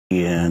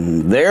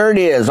And there it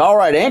is. All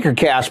right, Anchor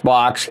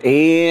Castbox.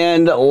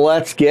 And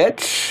let's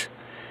get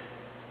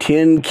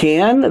Tin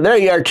Can. There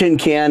you are, Tin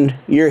Can.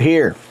 You're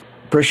here.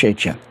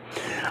 Appreciate you.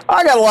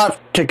 I got a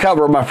lot to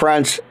cover, my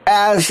friends.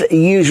 As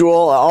usual,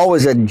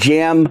 always a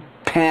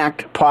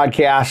jam-packed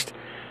podcast,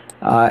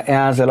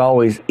 as it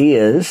always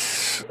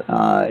is.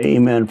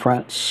 Amen,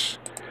 friends.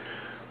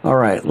 All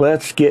right,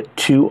 let's get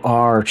to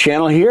our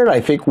channel here.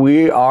 I think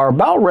we are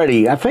about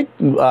ready. I think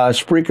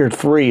Spreaker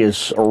 3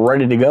 is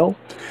ready to go.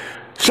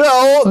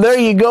 So, there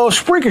you go.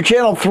 Spreaker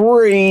Channel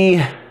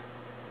 3,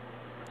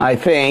 I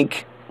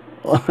think.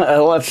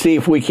 Let's see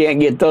if we can't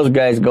get those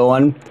guys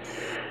going.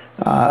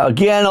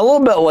 Again, a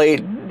little bit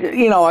late.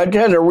 You know, I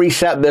had to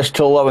reset this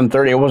till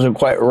 11:30. I wasn't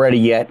quite ready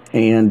yet.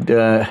 And,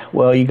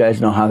 well, you guys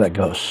know how that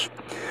goes.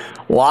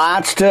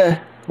 Lots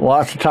to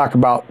talk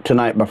about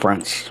tonight, my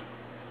friends.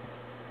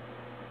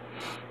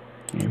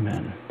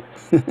 Amen.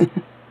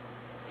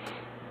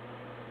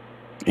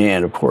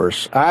 And, of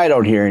course, I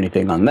don't hear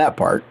anything on that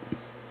part.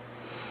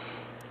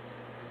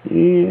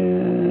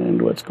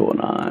 And what's going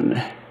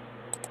on?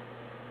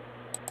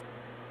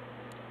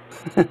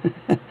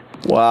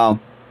 Wow.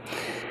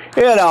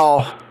 You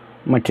know,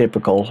 my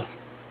typical.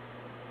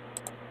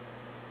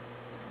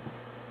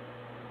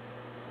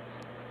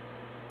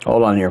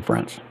 Hold on here,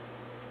 friends.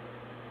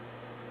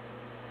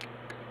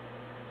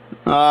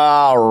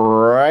 All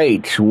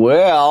right.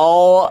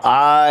 Well,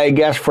 I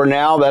guess for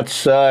now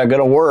that's going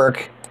to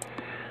work.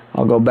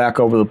 I'll go back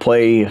over the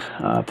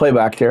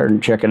playback there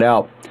and check it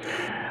out.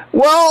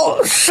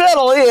 Well,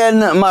 settle in,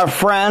 my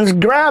friends.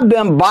 Grab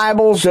them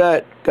Bibles,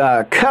 a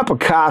cup of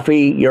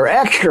coffee, your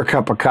extra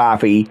cup of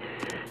coffee,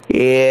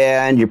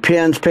 and your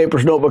pens,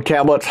 papers, notebook,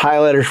 tablets,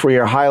 highlighters for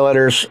your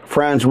highlighters.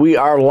 Friends, we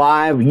are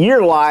live.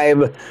 You're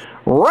live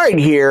right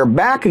here,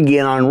 back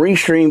again on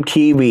Restream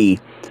TV.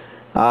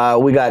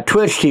 We got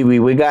Twitch TV.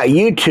 We got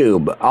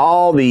YouTube.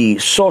 All the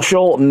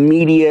social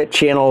media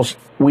channels.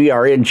 We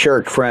are in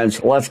church,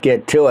 friends. Let's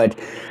get to it.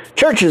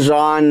 Church is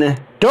on.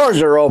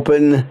 Doors are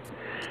open.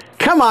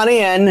 Come on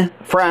in,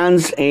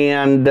 friends,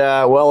 and,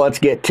 well, let's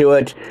get to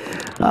it.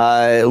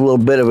 A little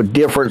bit of a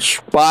different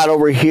spot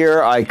over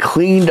here. I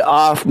cleaned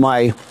off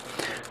my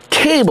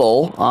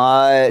table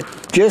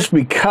just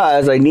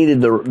because I needed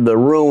the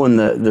room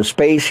and the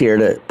space here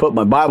to put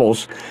my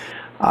Bibles.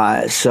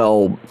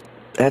 So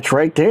that's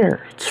right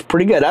there. It's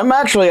pretty good.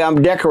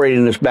 I'm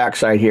decorating this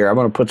backside here. I'm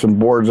going to put some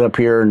boards up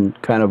here and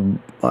kind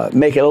of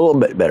make it a little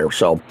bit better.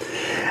 So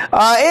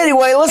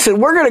anyway, listen,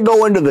 we're going to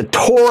go into the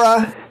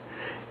Torah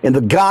in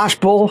the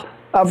Gospel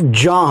of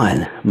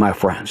John, my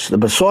friends. The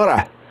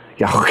Besorah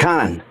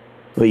Yochanan,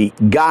 the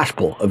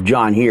Gospel of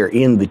John here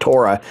in the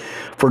Torah.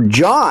 For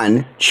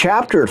John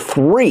chapter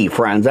 3,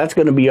 friends, that's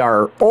going to be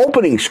our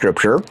opening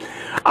scripture.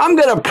 I'm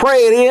going to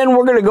pray it in.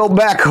 We're going to go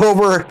back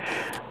over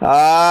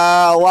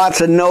lots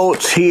of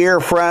notes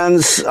here,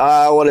 friends.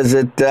 What is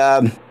it?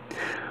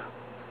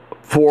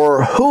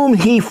 For whom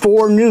he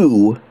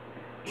foreknew,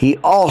 he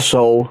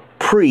also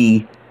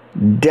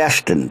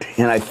predestined.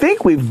 And I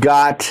think we've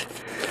got...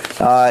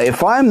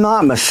 if I'm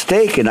not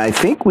mistaken, I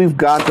think we've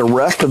got the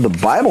rest of the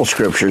Bible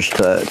scriptures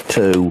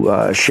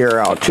to share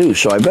out too.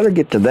 So I better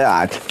get to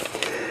that.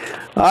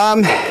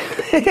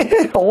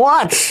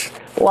 Lots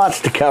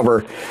to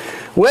cover.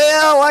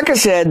 Well, like I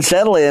said,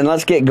 settle in.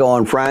 Let's get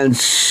going,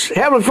 friends.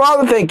 Heavenly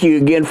Father, thank you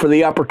again for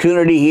the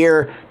opportunity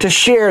here to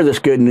share this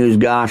good news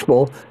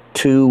gospel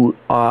to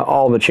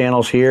all the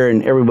channels here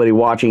and everybody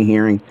watching,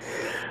 hearing.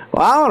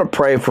 Well, I want to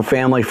pray for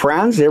family,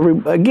 friends,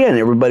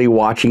 everybody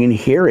watching and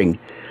hearing.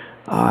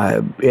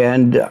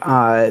 And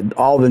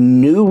all the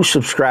new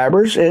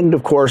subscribers, and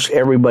of course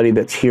everybody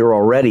that's here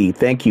already.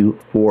 Thank you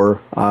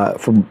for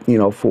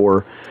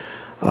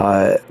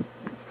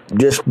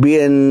just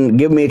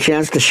giving me a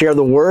chance to share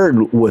the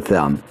word with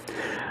them.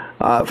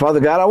 Father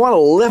God, I want to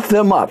lift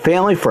them up,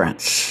 family,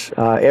 friends,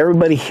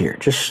 everybody here.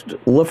 Just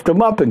lift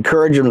them up,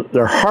 encourage them,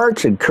 their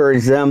hearts,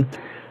 encourage them,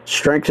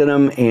 strengthen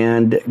them,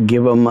 and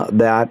give them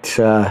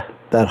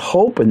that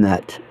hope and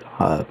that.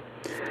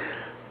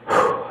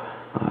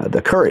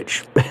 The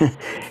courage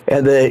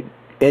and the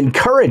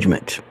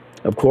encouragement,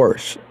 of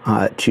course,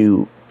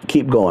 to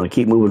keep going,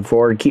 keep moving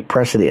forward, keep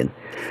pressing in.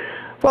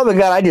 Father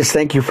God, I just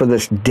thank you for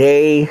this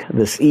day,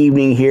 this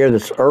evening here,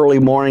 this early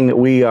morning that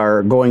we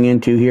are going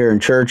into here in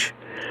church.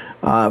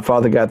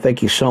 Father God,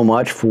 thank you so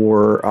much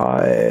for,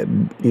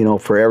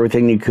 for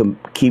everything you can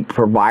keep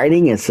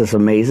providing. It's just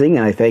amazing,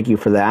 and I thank you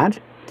for that.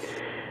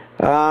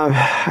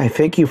 I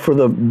thank you for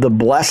the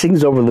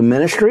blessings over the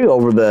ministry,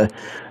 over the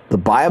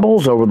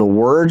Bibles, over the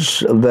words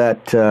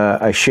that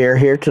I share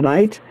here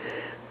tonight.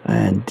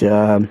 And,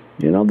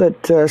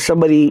 that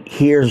somebody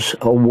hears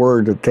a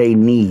word that they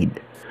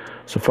need.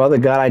 So, Father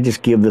God, I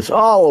just give this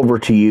all over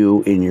to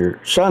you in your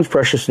Son's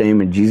precious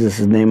name. In Jesus'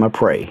 name I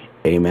pray.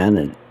 Amen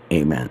and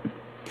amen.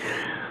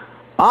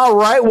 All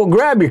right, well,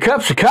 grab your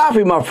cups of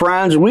coffee, my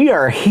friends. We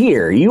are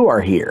here. You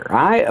are here.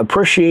 I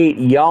appreciate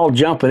y'all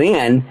jumping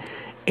in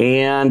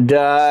and,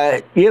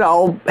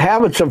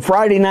 having some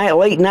Friday night,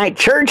 late night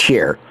church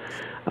here.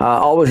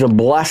 Always a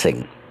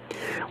blessing.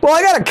 Well,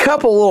 I got a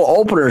couple little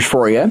openers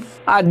for you.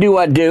 I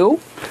do.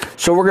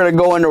 So we're going to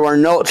go into our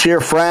notes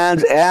here,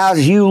 friends.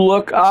 As you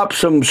look up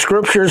some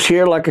scriptures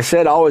here, like I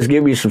said, I always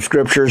give you some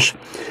scriptures.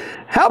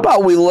 How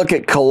about we look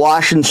at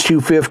Colossians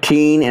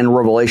 2:15 and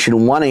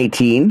Revelation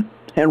 1:18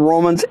 and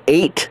Romans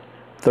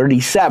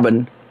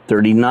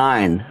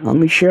 8:37-39. Let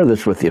me share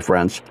this with you,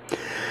 friends.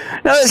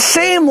 Now, the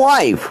same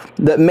life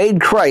that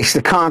made Christ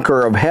the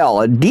conqueror of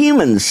hell and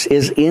demons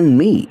is in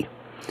me.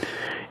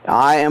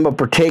 I am a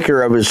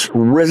partaker of his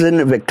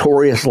risen,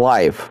 victorious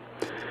life.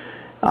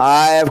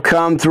 I have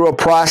come through a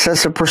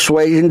process of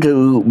persuasion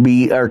to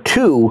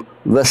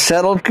the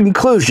settled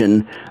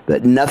conclusion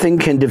that nothing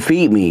can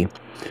defeat me.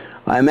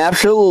 I am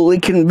absolutely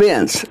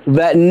convinced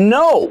that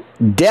no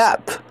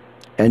depth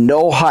and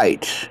no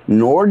height,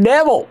 nor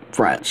devil,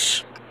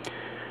 friends,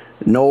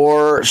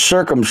 nor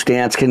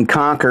circumstance can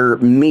conquer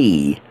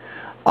me.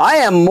 I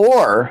am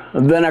more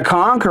than a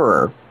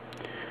conqueror.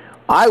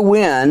 I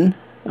win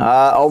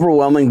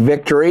overwhelming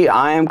victory.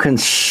 I am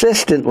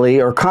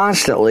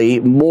constantly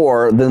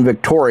more than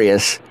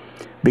victorious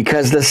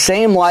because the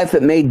same life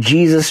that made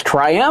Jesus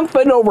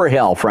triumphant over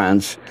hell,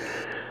 friends,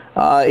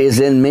 is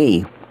in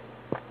me.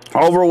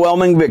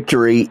 Overwhelming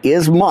victory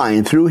is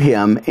mine through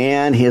him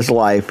and his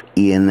life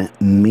in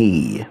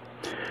me.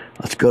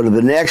 Let's go to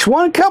the next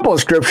one. A couple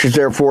of scriptures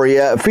there for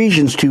you.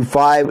 Ephesians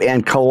 2:5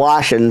 and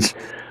Colossians,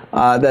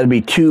 that'd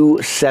be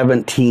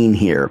 2:17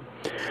 here.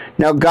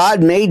 Now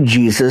God made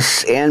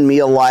Jesus and me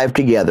alive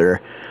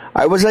together.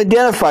 I was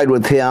identified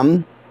with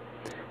him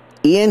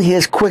in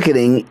his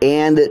quickening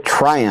and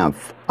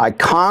triumph. I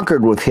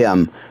conquered with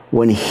him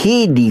when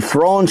he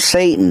dethroned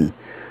Satan.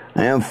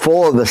 I am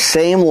full of the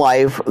same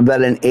life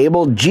that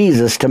enabled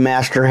Jesus to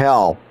master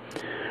hell.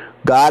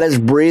 God has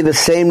breathed the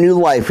same new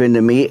life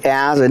into me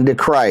as into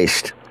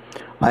Christ.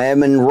 I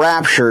am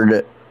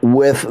enraptured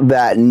with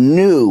that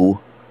new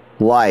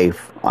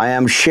life. I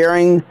am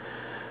sharing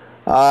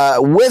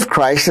with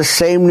Christ the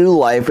same new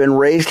life and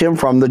raised him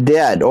from the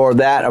dead. Or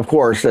that, of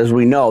course, as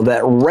we know,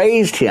 that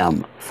raised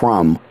him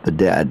from the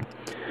dead.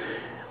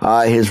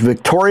 His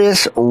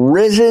victorious,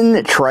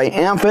 risen,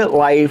 triumphant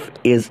life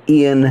is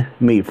in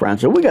me,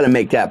 friends. So we got to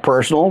make that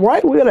personal,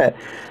 right? We got to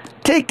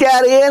take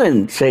that in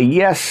and say,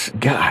 yes,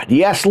 God.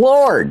 Yes,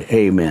 Lord.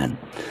 Amen.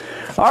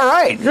 All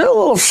right. A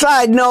little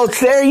side notes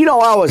there. You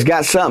know, I always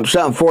got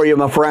something for you,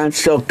 my friends.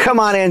 So come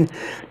on in.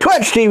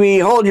 Twitch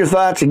TV, hold your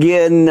thoughts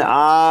again.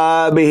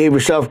 Behave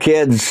yourself,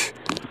 kids.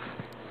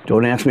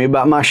 Don't ask me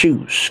about my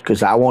shoes,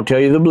 because I won't tell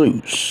you the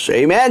blues.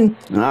 Amen?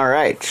 All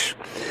right.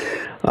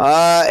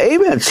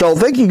 Amen. So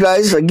thank you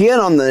guys again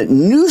on the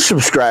new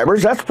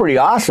subscribers. That's pretty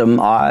awesome.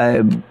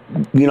 Like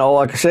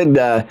I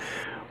said,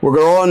 we're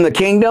growing the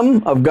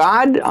kingdom of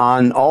God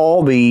on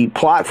all the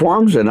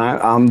platforms, and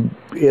I'm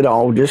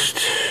just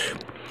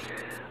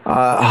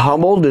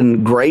humbled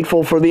and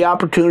grateful for the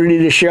opportunity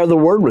to share the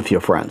word with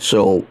you, friends.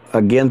 So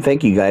again,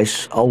 thank you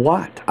guys a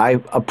lot. I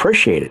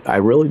appreciate it. I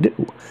really do.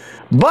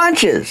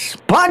 Bunches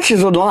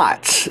and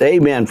lots.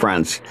 Amen,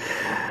 friends.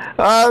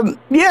 So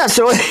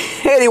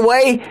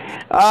anyway,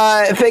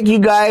 thank you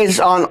guys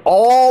on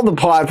all the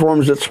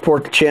platforms that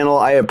support the channel.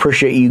 I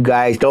appreciate you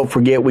guys. Don't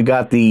forget, we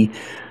got the,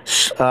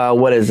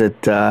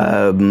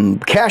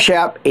 Cash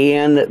App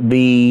and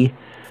the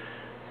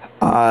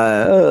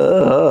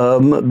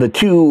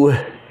two,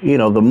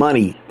 the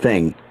money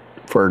thing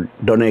for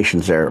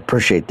donations there.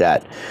 Appreciate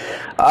that.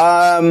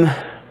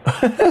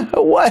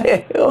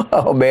 What?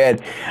 Oh, man.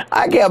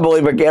 I can't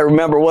believe I can't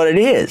remember what it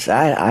is.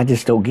 I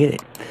just don't get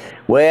it.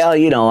 Well,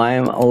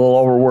 I'm a little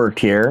overworked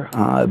here.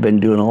 I've been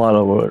doing a lot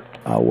of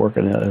work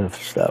and other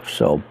stuff.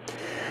 So,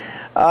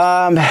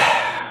 I'm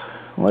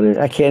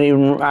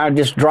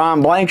just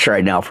drawing blanks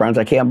right now, friends.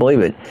 I can't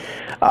believe it.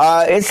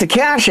 It's the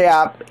Cash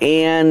App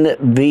and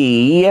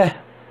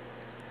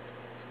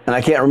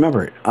I can't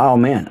remember it. Oh,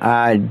 man.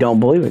 I don't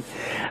believe it.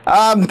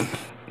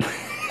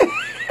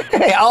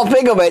 Hey, I'll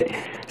think of it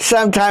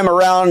sometime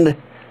or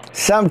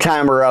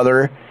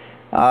other.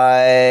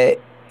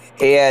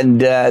 And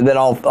then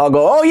I'll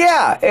go, oh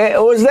yeah,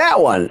 it was that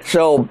one.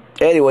 So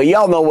anyway,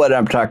 y'all know what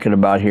I'm talking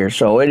about here.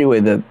 So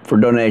anyway, for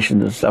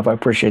donations and stuff, I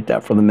appreciate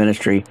that for the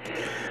ministry,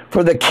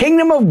 for the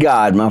kingdom of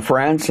God, my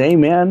friends.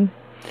 Amen.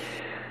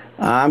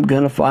 I'm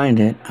gonna find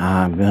it.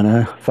 I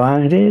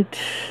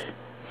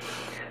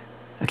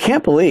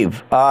can't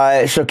believe.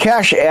 So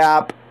Cash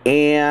App,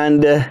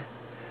 and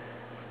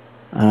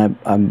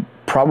I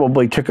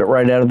probably took it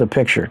right out of the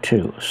picture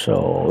too.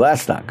 So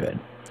that's not good.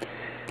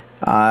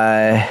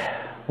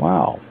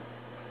 Wow.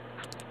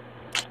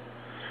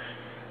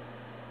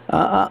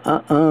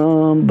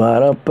 And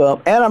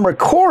I'm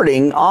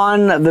recording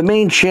on the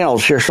main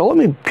channels here, so let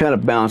me kind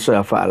of bounce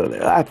off out of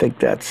there. I think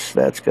that's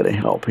going to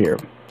help here.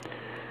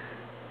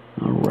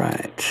 All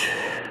right.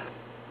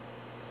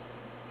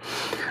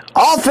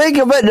 I'll think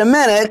of it in a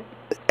minute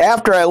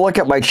after I look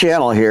at my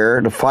channel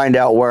here to find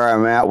out where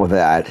I'm at with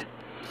that.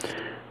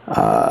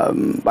 I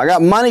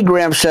got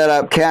MoneyGram set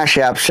up, Cash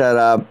App set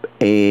up,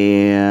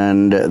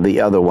 and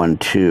the other one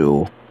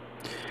too.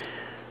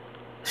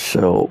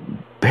 So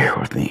bear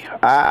with me.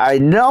 I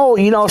know,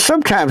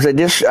 sometimes I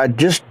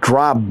just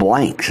draw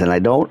blanks, and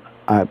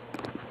I'm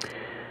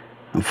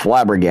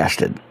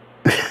flabbergasted.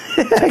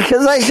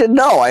 Because I should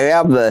know. I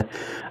have the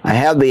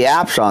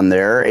apps on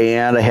there,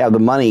 and I have the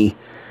money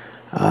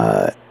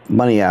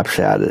apps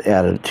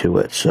added to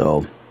it.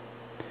 So,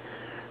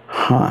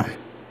 I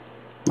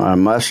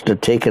must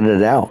have taken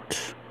it out.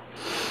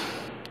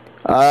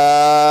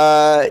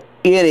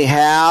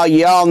 Anyhow,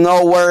 y'all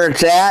know where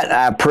it's at.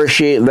 I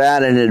appreciate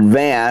that in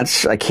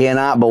advance. I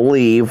cannot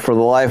believe for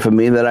the life of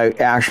me that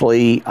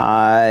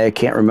I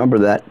can't remember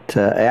that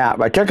app.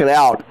 I took it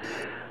out.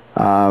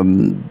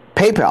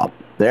 PayPal.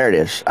 There it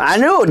is. I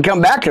knew it would come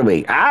back to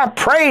me. I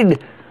prayed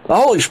the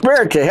Holy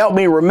Spirit to help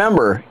me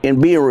remember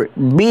and be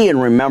in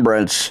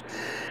remembrance.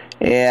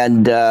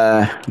 And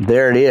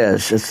there it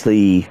is. It's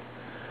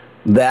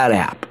that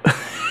app.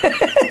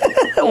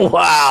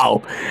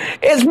 Wow.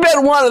 It's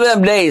been one of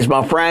them days,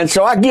 my friend.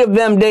 So I give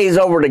them days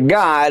over to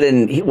God,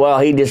 and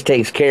He just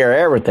takes care of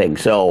everything.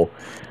 So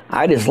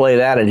I just lay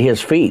that at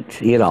His feet,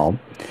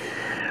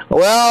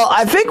 Well,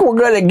 I think we're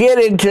going to get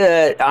into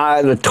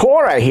the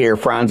Torah here,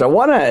 friends. I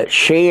want to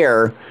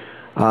share,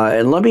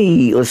 and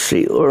let's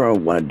see, I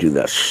want to do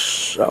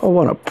this. I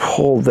want to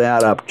pull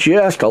that up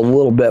just a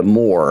little bit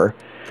more.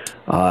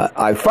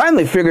 I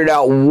finally figured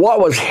out what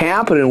was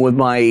happening with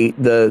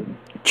the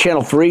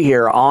Channel 3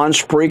 here on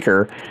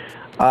Spreaker.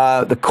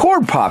 The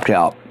cord popped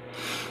out.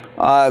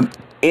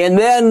 And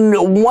then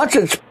once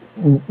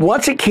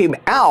it came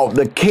out,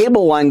 the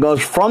cable line goes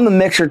from the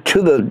mixer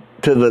to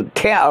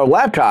the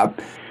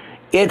laptop.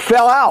 It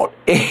fell out.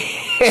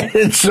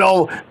 And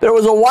so there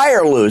was a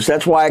wire loose.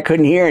 That's why I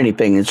couldn't hear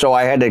anything. And so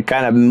I had to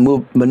kind of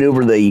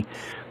maneuver the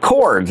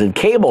cords and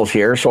cables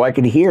here so I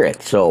could hear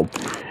it. So,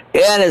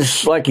 and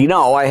it's like,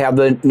 I have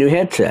the new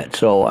headset,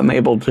 so I'm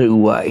able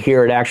to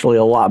hear it actually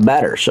a lot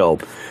better. So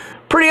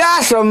pretty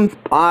awesome.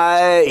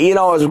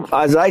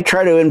 As I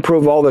try to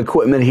improve all the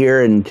equipment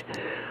here, and,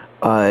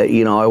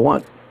 I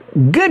want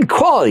good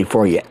quality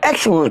for you.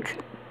 Excellent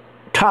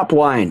top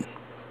line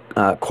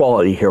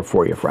quality here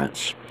for you,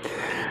 friends.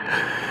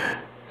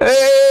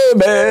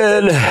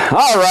 Amen.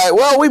 All right,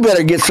 well, we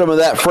better get some of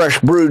that fresh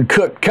brewed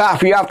cooked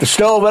coffee off the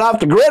stove and off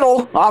the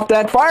griddle, off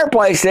that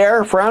fireplace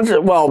there, friends.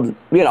 Well,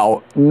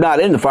 not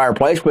in the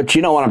fireplace, but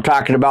you know what I'm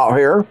talking about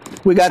here.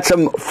 We got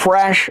some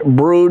fresh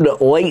brewed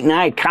late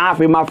night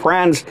coffee, my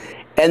friends,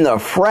 and the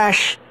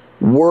fresh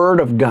Word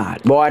of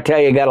God. Boy, I tell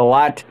you, got a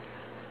lot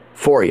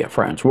for you,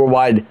 friends.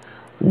 Worldwide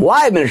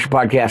Live Ministry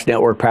Podcast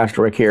Network,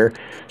 Pastor Rick here.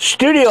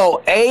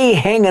 Studio A,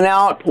 hanging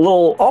out,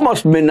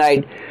 almost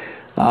midnight,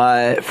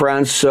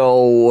 friends,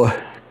 so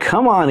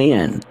come on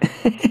in,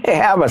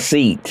 have a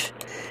seat,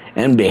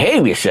 and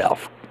behave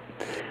yourself.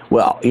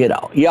 Well,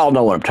 y'all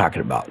know what I'm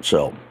talking about,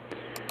 so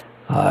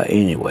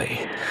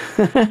anyway.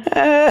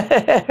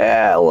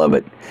 I love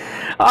it.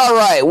 All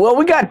right, well,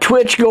 we got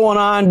Twitch going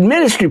on,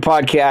 Ministry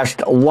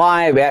Podcast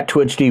live at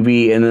Twitch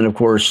TV, and then, of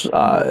course,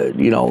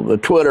 the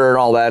Twitter and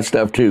all that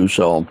stuff, too,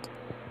 so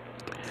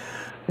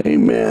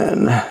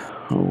amen.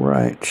 All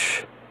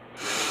right.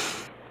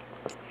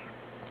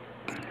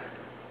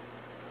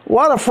 A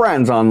lot of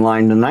friends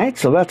online tonight,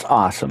 so that's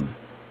awesome.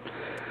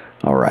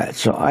 All right,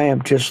 so I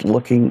am just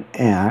looking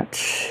at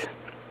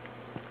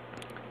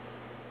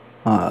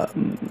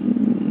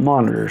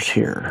monitors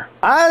here.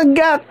 I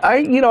got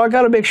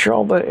to make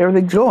sure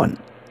everything's going.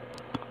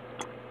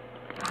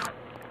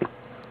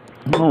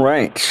 All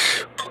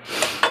right.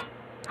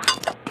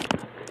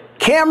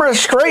 Camera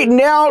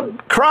straightened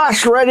out,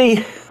 cross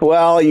ready.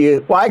 Well,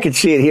 I can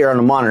see it here on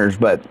the monitors,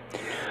 but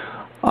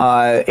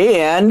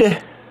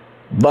and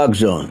bug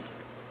zone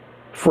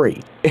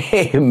free.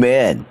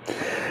 Amen.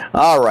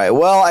 All right.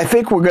 Well, I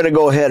think we're going to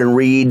go ahead and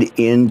read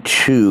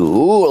into.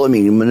 Let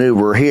me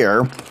maneuver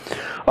here.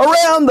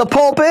 Around the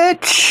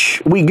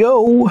pulpit we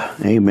go.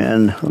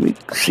 Amen. Let me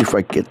see if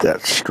I can get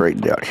that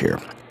straightened out here.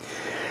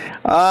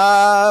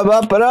 We're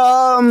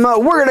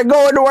going to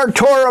go into our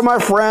Torah, my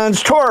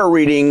friends. Torah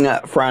reading,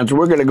 friends.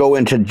 We're going to go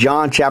into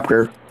John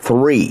chapter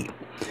 3.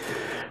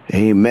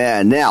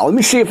 Amen. Now, let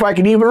me see if I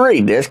can even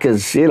read this,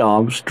 because,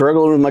 I'm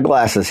struggling with my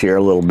glasses here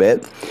a little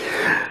bit.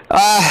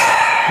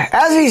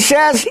 As he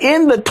says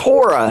in the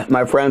Torah,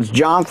 my friends,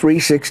 John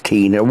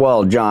 3:16,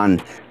 well,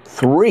 John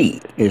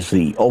 3 is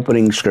the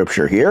opening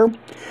scripture here.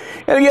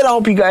 And again, I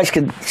hope you guys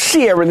can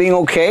see everything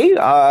okay.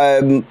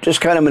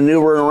 Just kind of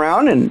maneuvering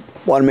around and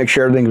want to make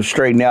sure everything is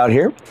straightened out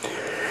here.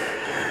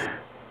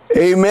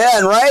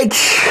 Amen, right?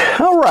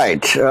 All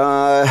right.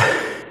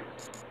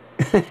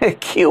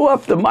 Cue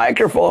up the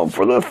microphone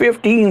for the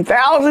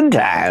 15,000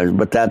 times,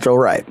 but that's all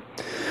right.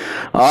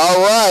 All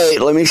right,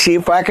 let me see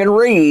if I can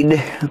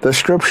read the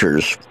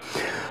scriptures.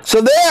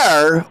 So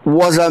there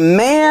was a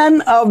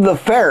man of the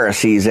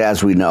Pharisees,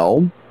 as we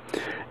know,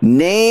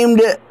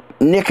 named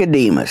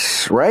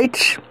Nicodemus,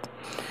 right?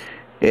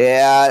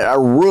 A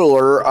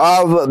ruler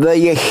of the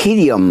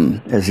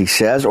Yehudim, as he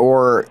says,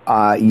 or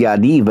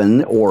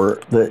Yadivin, or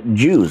the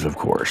Jews, of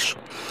course.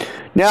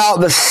 Now,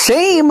 the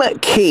same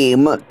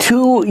came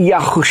to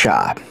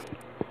Yahusha,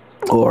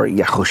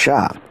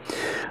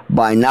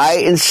 by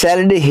night and said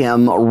unto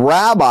him,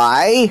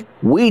 Rabbi,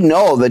 we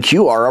know that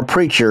you are a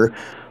preacher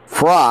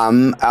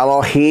from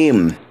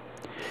Elohim.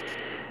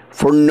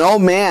 For no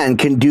man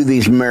can do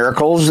these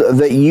miracles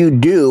that you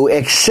do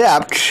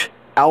except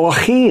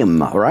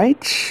Elohim,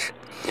 right?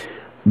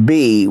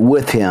 Be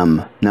with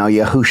him. Now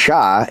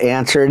Yahusha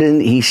answered,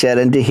 and he said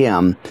unto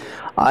him,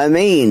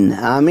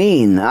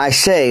 Amen, I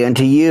say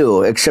unto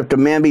you, except a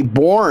man be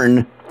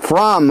born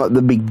from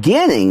the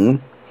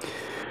beginning,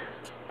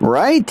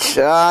 right?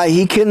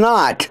 He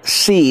cannot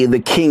see the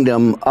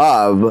kingdom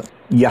of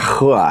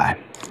Yahuwah,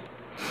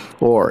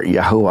 or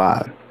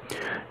Yahuwah.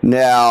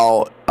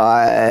 Now,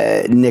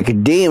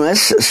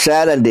 Nicodemus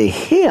said unto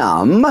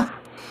him,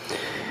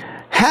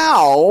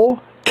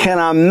 How can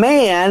a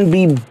man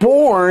be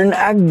born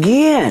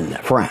again,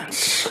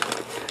 friends,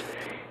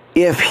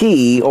 if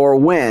he or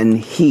when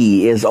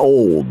he is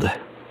old?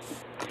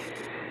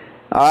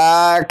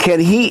 Can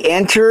he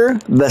enter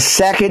the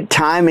second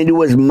time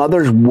into his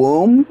mother's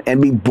womb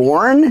and be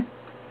born?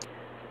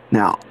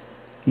 Now,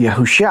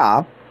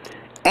 Yahusha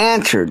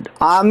answered,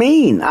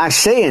 Amen, I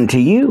say unto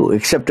you,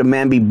 except a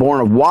man be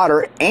born of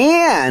water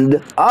and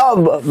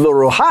of the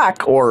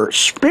Ruach, or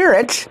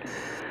Spirit,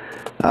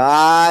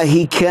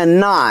 he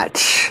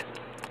cannot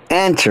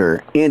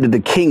enter into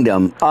the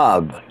kingdom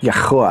of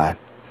Yahuwah.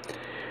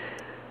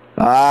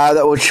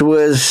 That which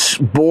was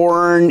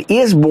born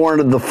is born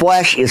of the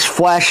flesh is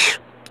flesh,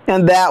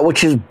 and that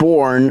which is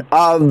born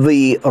of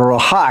the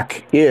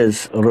Ruach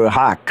is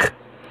Ruach,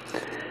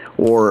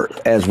 or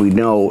as we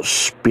know,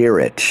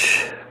 spirit.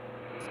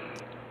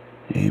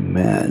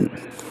 Amen.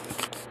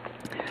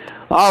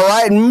 All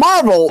right,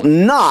 marvel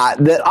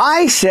not that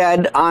I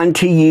said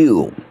unto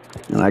you.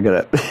 And I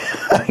gotta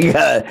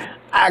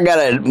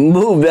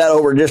move that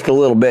over just a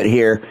little bit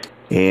here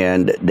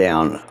and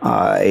down.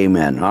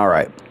 Amen. All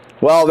right.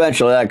 Well,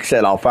 eventually, like I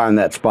said, I'll find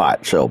that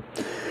spot. So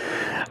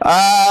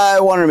I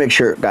wanted to make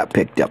sure it got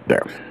picked up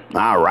there.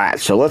 All right.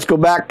 So let's go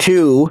back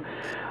to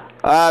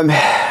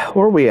where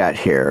are we at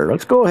here?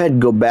 Let's go ahead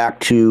and go back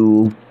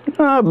to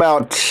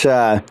about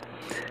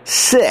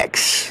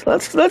 6.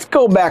 Let's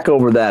go back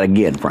over that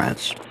again,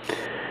 friends.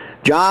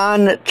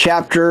 John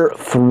chapter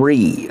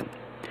 3.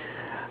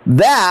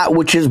 That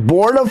which is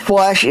born of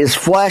flesh is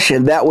flesh,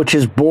 and that which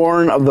is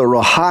born of the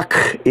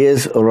Ruach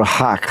is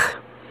Ruach.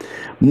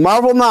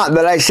 Marvel not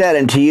that I said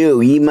unto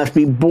you, ye must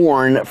be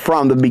born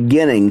from the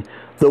beginning.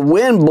 The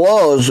wind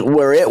blows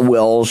where it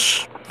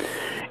wills,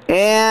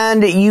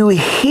 and you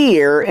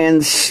hear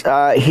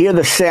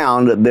the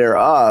sound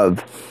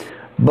thereof,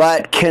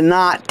 but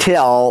cannot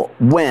tell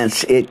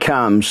whence it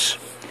comes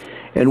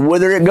and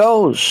whither it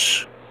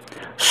goes.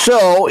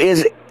 So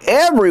is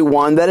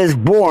everyone that is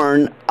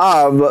born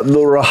of the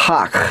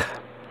Ruach.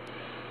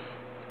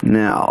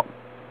 Now,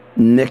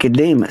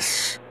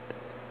 Nicodemus,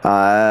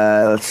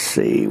 let's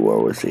see, where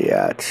was he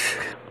at?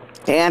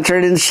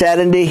 Answered and said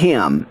unto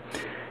him,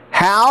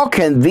 How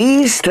can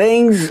these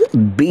things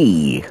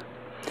be?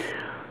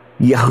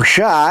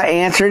 Yahusha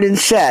answered and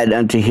said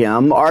unto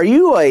him, Are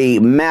you a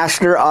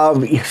master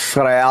of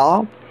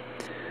Israel,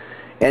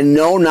 and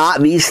know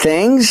not these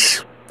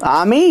things?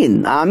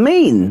 Amen.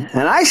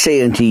 And I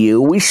say unto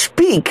you, we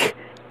speak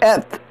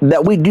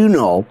that we do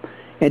know,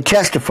 and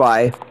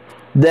testify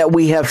that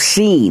we have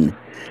seen,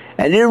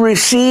 and it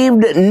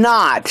received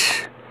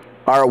not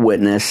our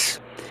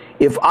witness.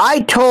 If I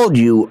told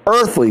you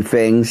earthly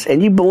things,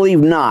 and you believe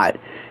not,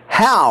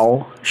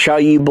 how shall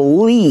you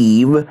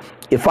believe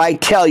if I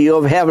tell you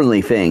of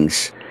heavenly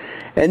things?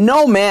 And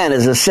no man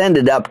is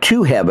ascended up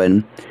to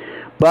heaven,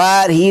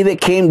 but he that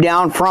came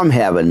down from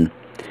heaven,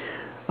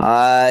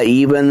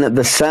 even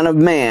the Son of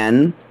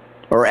Man,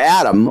 or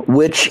Adam,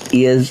 which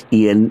is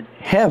in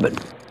heaven.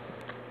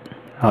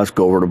 Let's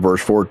go over to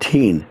verse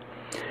 14.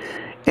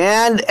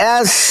 And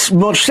as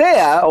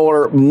Moshe,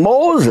 or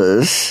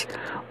Moses,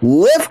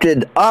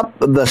 lifted up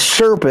the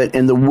serpent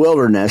in the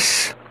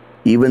wilderness,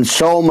 even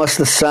so must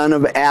the Son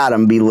of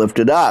Adam be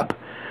lifted up,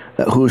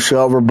 that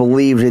whosoever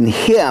believes in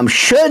him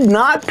should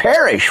not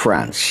perish,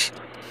 friends,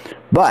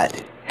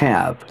 but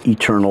have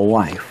eternal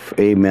life.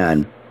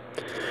 Amen.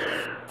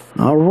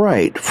 All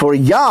right. For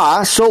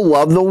Yah so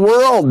loved the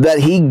world that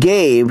he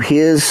gave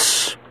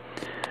his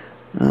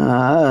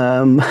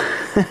only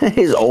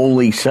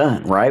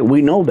son, right?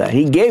 We know that.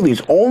 He gave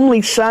his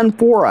only son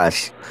for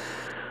us.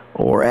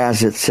 Or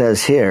as it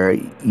says here,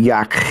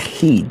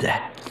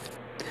 Yachid.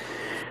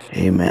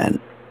 Amen.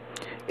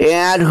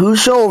 And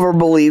whosoever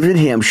believes in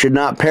him should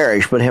not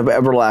perish, but have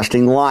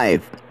everlasting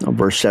life.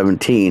 Verse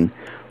 17.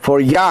 For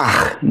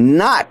Yah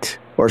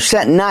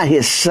sent not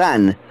his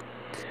son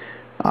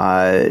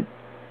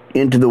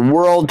into the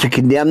world to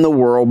condemn the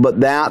world, but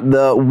that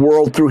the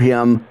world through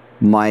him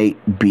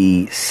might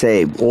be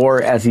saved.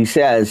 Or as he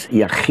says,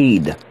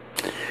 Yachid.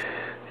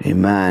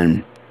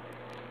 Amen.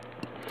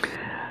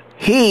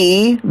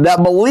 He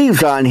that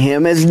believes on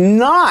him is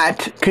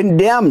not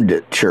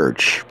condemned,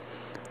 church,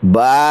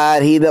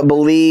 but he that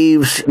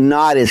believes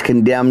not is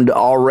condemned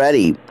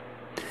already.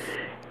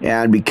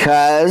 And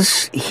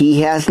because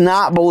he has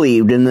not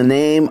believed in the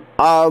name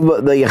of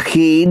the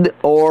Yachid,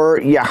 or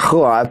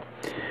Yahuwah,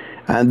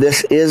 And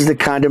this is the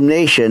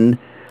condemnation,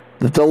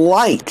 that the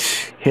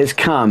light has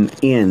come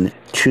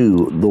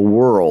into the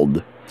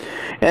world.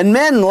 And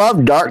men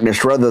love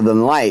darkness rather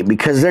than light,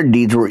 because their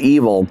deeds were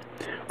evil.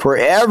 For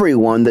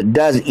everyone that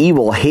does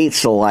evil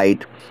hates the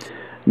light,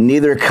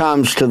 neither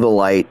comes to the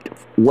light,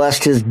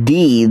 lest his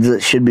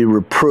deeds should be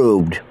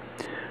reproved.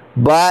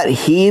 But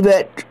he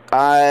that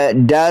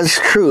does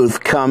truth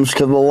comes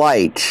to the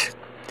light,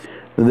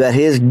 that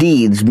his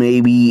deeds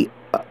may be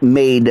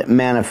made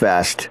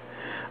manifest.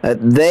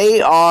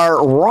 They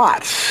are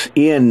wrought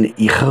in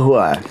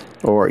Yahuwah,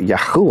 or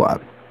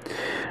Yahuwah.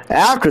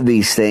 After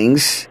these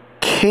things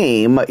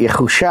came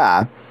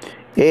Yahusha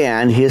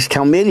and his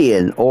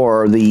Talmudian,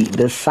 or the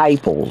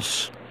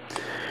disciples,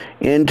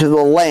 into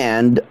the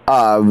land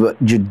of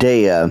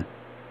Judea.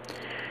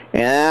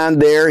 And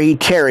there he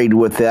tarried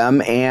with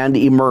them and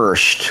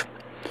immersed.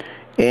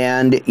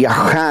 And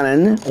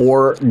Yohanan,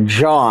 or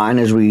John,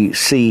 as we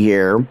see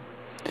here,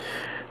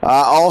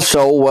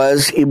 also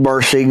was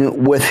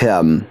immersing with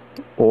him,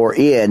 or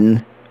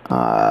in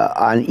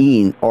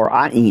Ain,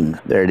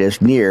 there it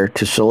is, near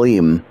to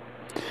Salim,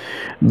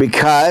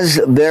 because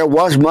there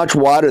was much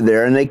water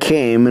there, and they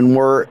came and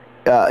were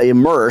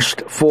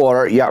immersed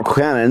for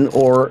Yohanan,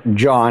 or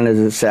John, as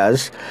it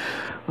says,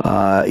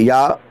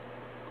 Yahuchanan,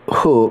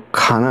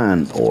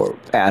 or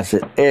as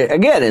it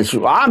again is.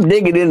 I'm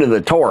digging into the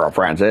Torah,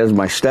 friends, as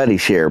my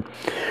studies here.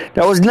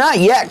 That was not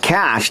yet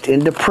cast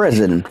into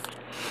prison.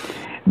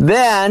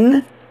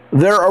 Then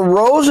there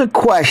arose a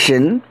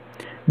question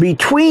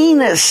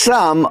between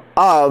some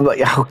of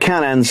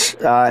Yohanan's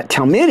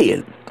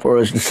Talmudian, or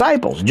his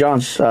disciples,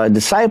 John's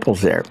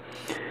disciples there,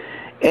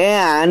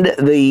 and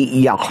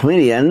the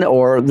Talmudian,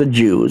 or the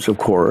Jews, of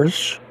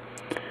course,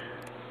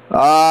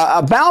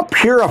 about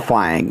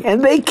purifying.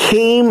 And they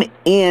came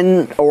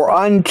in, or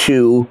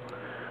unto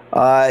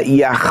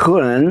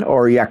Yahunan,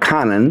 or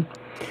Yochanan,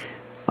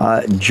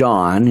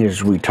 John,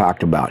 as we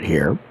talked about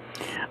here,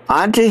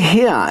 unto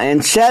him,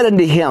 and said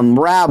unto him,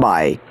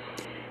 Rabbi,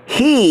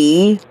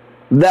 he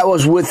that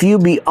was with you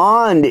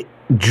beyond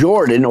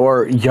Jordan,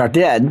 or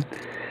Yarded,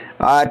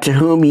 to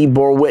whom ye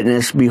bore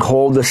witness,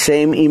 behold, the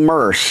same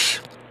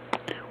immerse,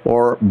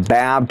 or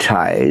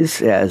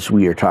baptize, as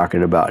we are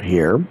talking about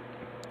here.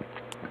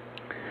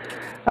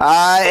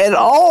 And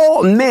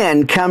all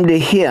men come to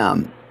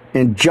him.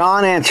 And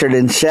John answered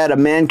and said, a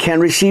man can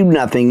receive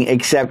nothing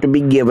except to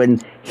be given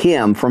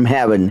him from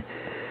heaven.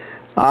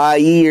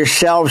 Ye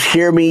yourselves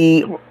hear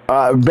me,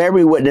 bear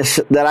me witness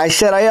that I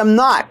said I am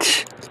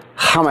not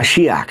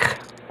Hamashiach,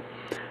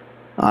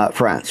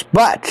 friends,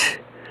 but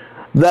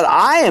that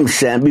I am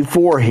sent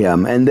before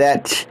him, and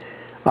that,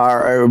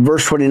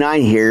 verse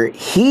 29 here,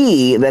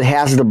 he that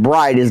has the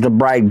bride is the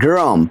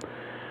bridegroom.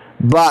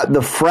 But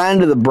the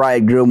friend of the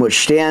bridegroom, which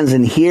stands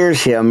and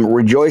hears him,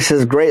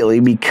 rejoices greatly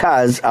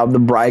because of the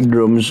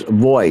bridegroom's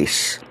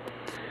voice.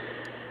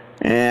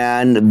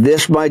 And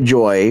this my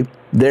joy,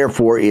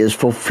 therefore, is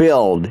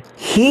fulfilled.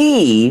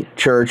 He,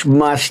 church,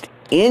 must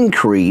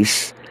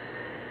increase,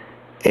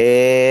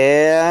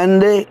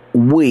 and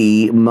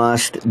we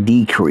must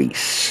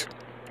decrease.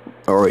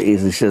 Or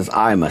as he says,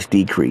 I must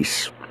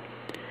decrease.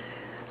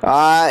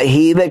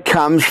 He that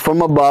comes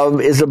from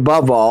above is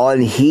above all,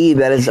 and he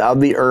that is of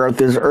the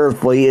earth is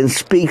earthly, and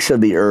speaks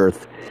of the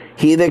earth.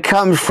 He that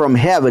comes from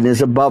heaven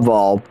is above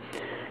all,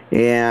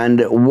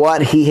 and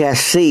what he has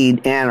seen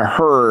and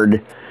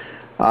heard,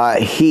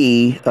 that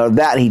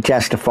he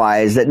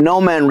testifies, that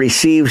no man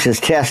receives his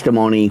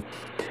testimony.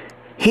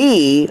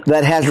 He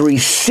that has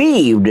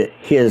received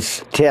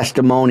his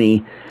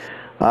testimony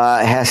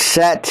has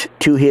set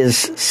to his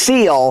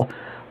seal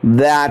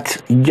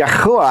that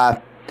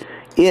Yahuwah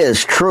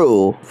is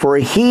true, for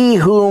he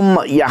whom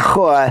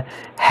Yahuwah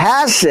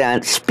has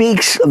sent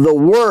speaks the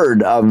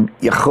word of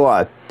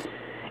Yahuwah.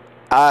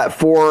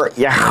 For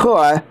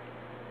Yahuwah,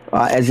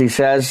 as he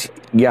says,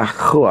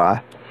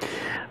 Yahuwah,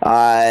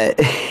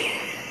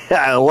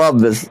 I love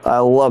this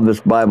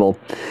Bible.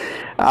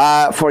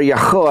 For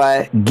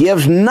Yahuwah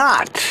gives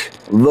not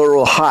the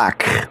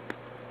Ruach,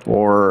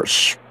 or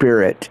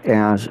Spirit,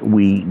 as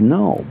we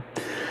know.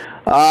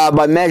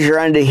 By measure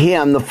unto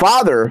him, the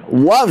Father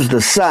loves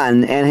the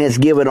Son, and has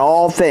given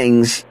all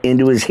things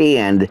into his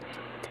hand.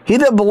 He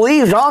that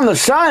believes on the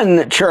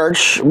Son,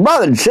 church,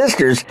 brothers and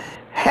sisters,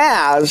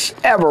 has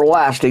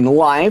everlasting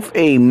life.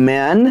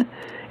 Amen.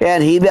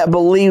 And he that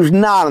believes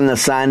not on the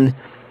Son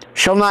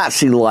shall not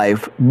see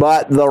life,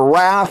 but the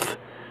wrath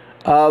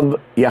of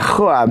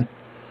Yahuwah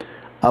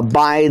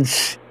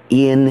abides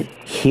in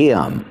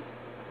him.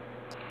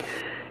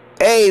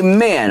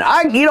 Amen.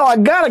 I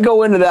got to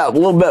go into that a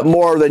little bit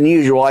more than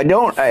usual. I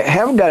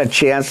haven't got a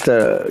chance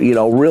to,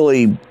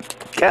 really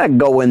kind of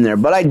go in there,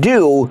 but I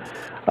do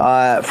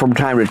from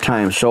time to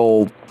time.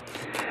 So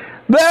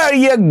there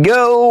you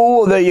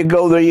go. There you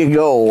go. There you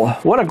go.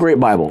 What a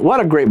great Bible. What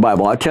a great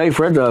Bible. I tell you,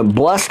 friends, I'm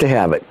blessed to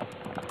have it.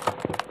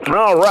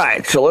 All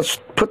right. So let's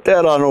put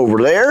that on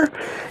over there.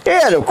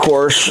 And of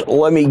course,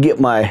 let me get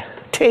my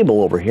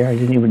table over here. I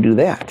didn't even do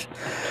that.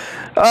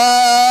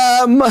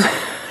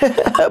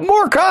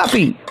 More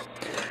coffee.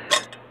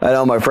 I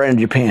know my friend in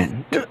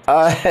Japan.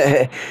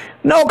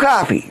 No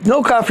coffee.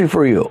 No coffee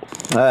for you.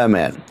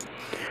 Man.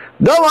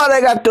 Domo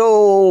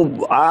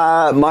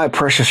arigato, my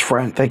precious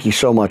friend. Thank you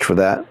so much for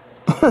that.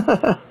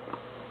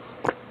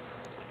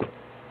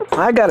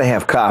 I got to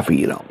have coffee,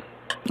 you know.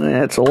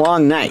 It's a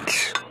long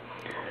night.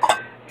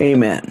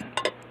 Amen.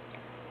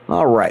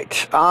 All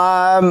right.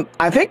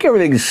 I think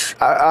everything's...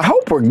 I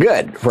hope we're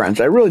good, friends.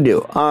 I really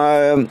do.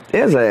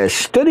 As I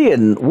study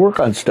and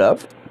work on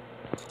stuff.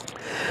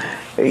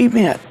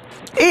 Amen.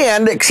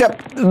 And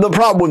except the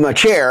problem with my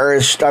chair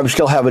is I'm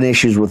still having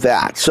issues with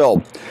that.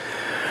 So,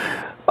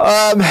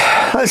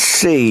 let's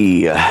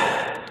see.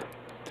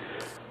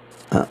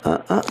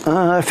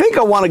 I think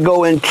I want to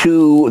go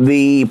into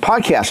the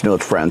podcast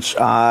notes, friends.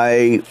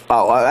 I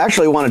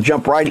actually want to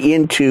jump right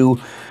into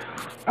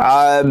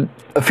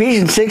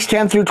Ephesians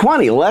 6:10 through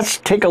 20. Let's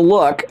take a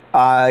look,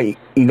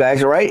 you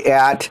guys, all right,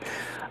 at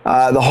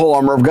the whole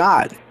armor of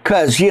God.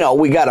 Because, you know,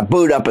 we got to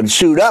boot up and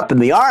suit up in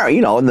the army,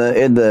 you know, in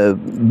the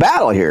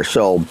battle here.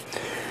 So,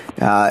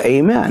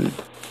 amen.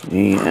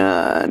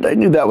 And I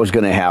knew that was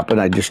going to happen.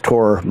 I just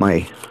tore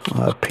my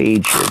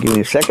page here. Give me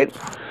a second.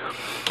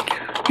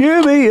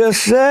 Give me a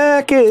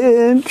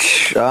second.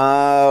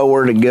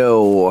 Where to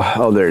go?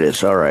 Oh, there it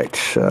is. All right.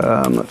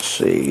 Let's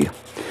see.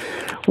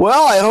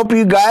 Well, I hope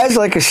you guys,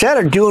 like I said,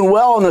 are doing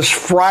well on this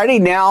Friday.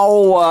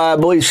 Now, I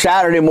believe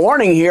Saturday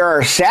morning here,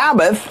 our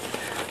Sabbath.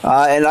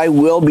 And I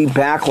will be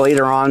back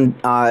later on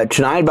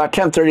tonight, about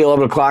 10:30,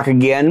 11 o'clock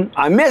again.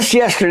 I missed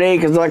yesterday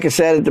because, like I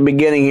said at the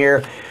beginning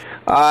here,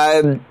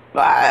 I'm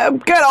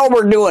kind of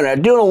overdoing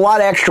it. Doing a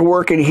lot of extra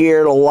work in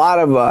here. A lot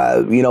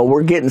of, you know,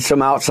 we're getting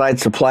some outside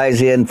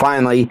supplies in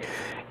finally.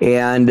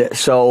 And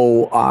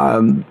so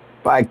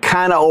I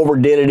kind of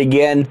overdid it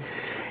again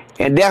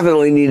and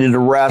definitely needed a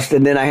rest.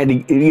 And then I had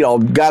to, you know,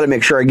 got to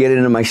make sure I get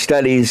into my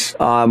studies,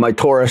 my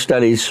Torah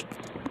studies.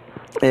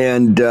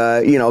 And,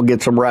 you know,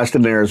 get some rest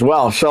in there as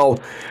well. So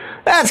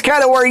that's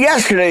kind of where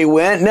yesterday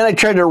went. And then I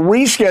tried to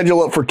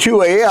reschedule it for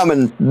 2 a.m.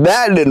 and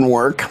that didn't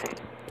work.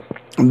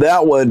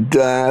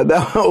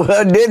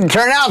 That didn't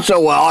turn out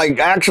so well. I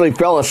actually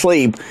fell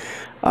asleep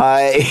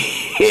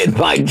in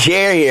my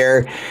chair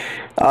here.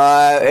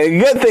 A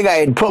good thing I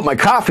had put my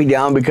coffee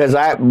down because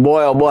I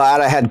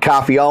had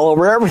coffee all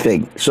over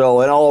everything. So,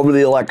 and all over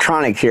the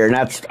electronics here. And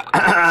that's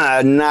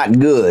not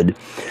good.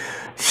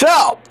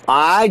 So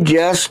I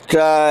just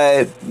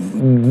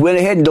went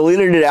ahead and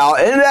deleted it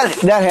out, and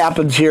that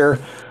happens here,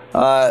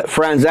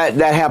 friends. That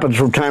happens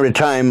from time to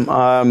time.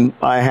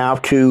 I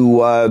have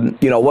to,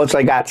 you know, once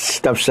I got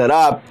stuff set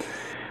up,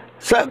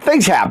 so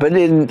things happen,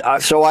 and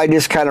so I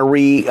just kind of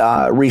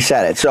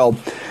reset it. So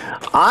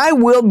I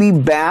will be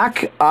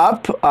back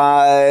up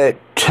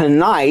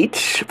tonight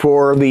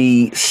for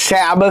the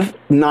Sabbath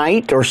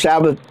night or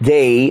Sabbath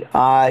day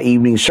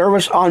evening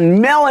service on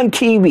Melon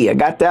TV. I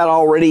got that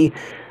already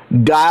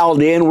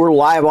dialed in. We're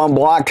live on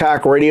Blog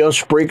Talk Radio,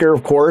 Spreaker,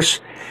 of course,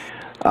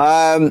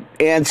 and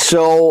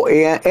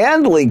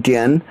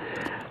LinkedIn.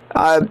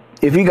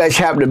 If you guys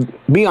happen to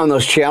be on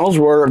those channels,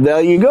 well,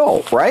 there you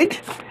go, right?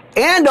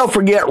 And don't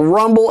forget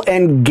Rumble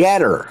and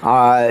Getter,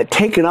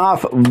 taking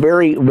off,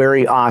 very,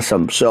 very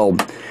awesome. So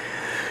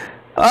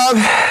yeah.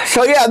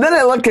 Then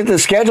I looked at the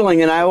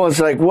scheduling and I was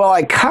like, well,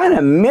 I kind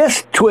of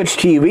missed Twitch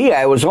TV.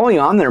 I was only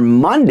on there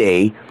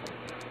Monday.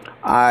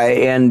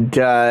 And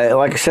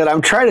like I said,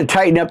 I'm trying to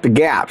tighten up the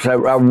gaps.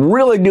 I'm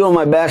really doing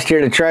my best here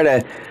to try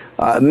to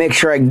make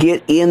sure I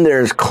get in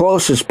there as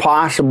close as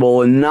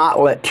possible and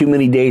not let too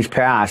many days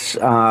pass.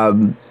 I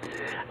don't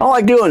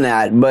like doing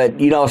that,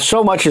 but, you know,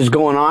 so much is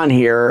going on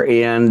here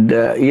and,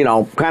 you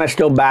know, kind of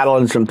still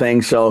battling some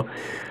things. So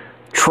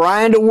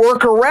trying to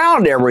work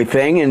around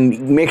everything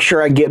and make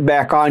sure I get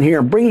back on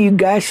here and bring you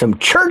guys some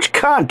church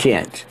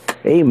content.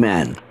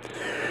 Amen.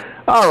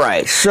 All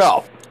right,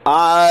 so...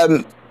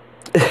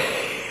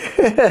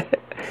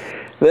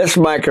 this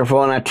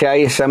microphone, I tell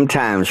you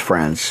sometimes,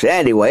 friends.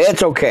 Anyway,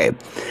 it's okay.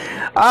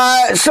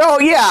 So,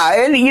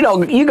 yeah, and, you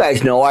know, you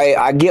guys know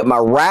I get my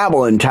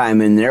rabbling time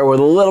in there with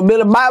a little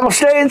bit of Bible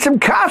study and some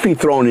coffee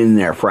thrown in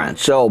there,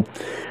 friends. So,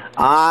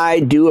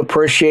 I do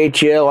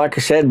appreciate you, like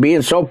I said,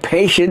 being so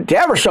patient,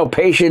 ever so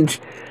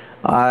patient,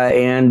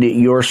 and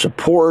your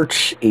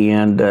support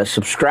and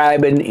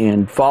subscribing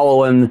and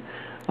following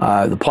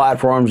the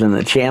platforms and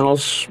the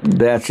channels.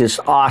 That's just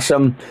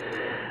awesome.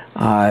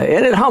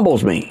 And it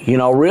humbles me, you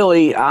know,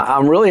 really,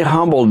 I'm really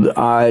humbled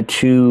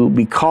to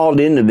be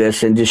called into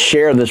this and just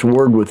share this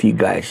word with you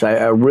guys.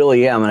 I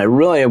really am, and I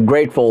really am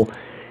grateful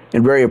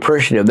and very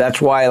appreciative.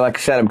 That's why, like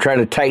I said, I'm trying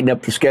to tighten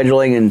up the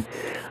scheduling and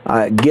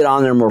get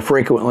on there more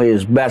frequently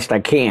as best I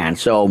can.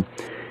 So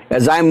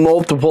as I'm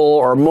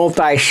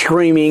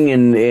multi-streaming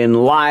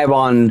and live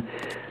on,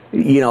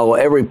 you know,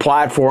 every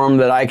platform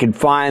that I could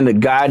find, that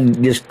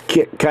God just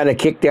kind of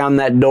kicked down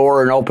that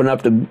door and open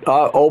up the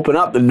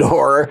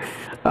door.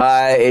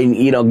 And,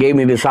 you know, gave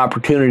me this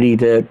opportunity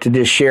to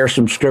just share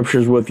some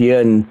scriptures with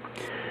you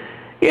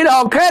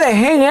kind of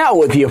hang out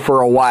with you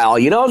for a while,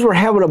 as we're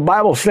having a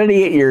Bible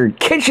study at your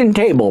kitchen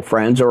table,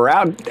 friends, or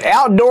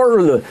outdoors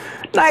with a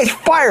nice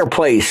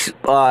fireplace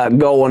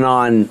going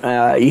on,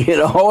 and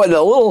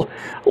a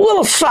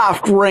little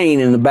soft rain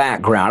in the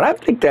background. I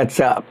think that's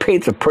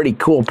paints a pretty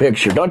cool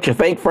picture, don't you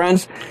think,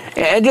 friends?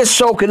 And just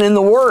soaking in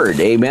the Word,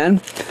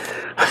 amen?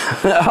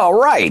 All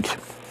right.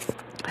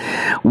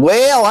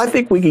 Well, I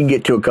think we can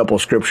get to a couple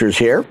of scriptures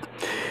here.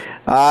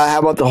 How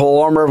about the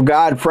whole armor of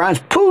God, friends?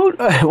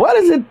 What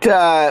is it?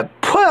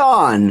 Put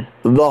on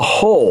the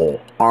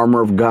whole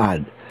armor of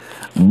God.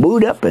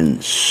 Boot up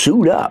and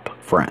suit up,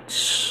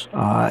 friends.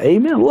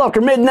 Amen. Well,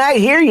 after midnight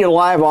here, you're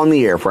live on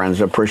the air,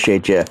 friends. I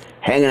appreciate you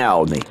hanging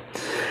out with me.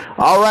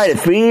 All right,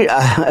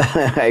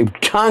 I'm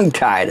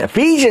tongue-tied.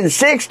 Ephesians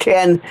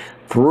 6:10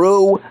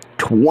 through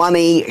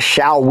 20.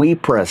 Shall we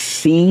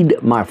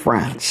proceed, my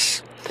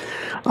friends?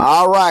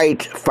 All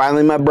right.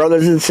 Finally, my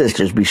brothers and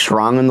sisters, be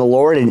strong in the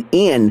Lord and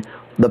in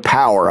the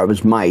power of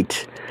his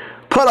might.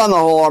 Put on the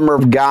whole armor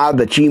of God,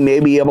 that ye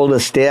may be able to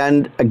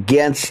stand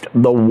against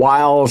the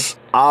wiles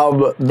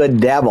of the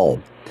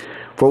devil.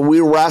 For we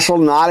wrestle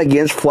not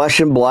against flesh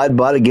and blood,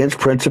 but against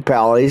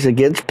principalities,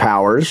 against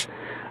powers,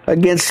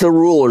 against the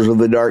rulers of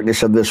the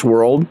darkness of this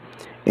world,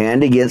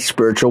 and against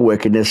spiritual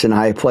wickedness in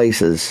high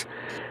places.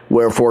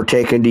 Wherefore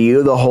take unto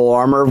you the whole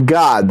armor of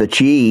God, that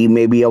ye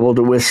may be able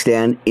to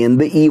withstand in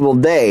the evil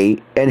day,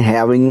 and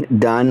having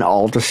done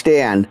all to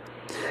stand.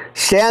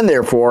 Stand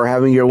therefore,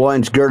 having your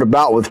loins girt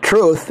about with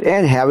truth,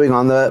 and having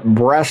on the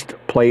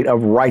breastplate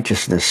of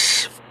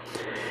righteousness,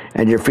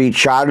 and your feet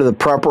shod with the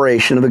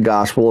preparation of the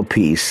gospel of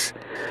peace.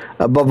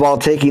 Above all,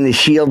 taking the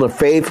shield of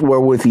faith,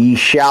 wherewith ye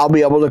shall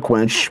be able to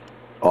quench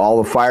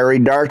all the fiery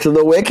darts of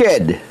the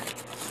wicked.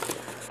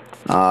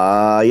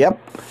 Yep.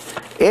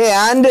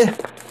 And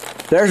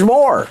there's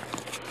more.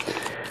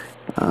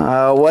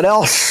 What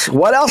else?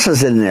 What else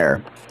is in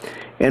there?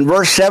 In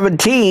verse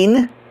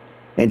 17,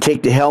 and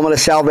take the helmet of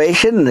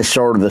salvation and the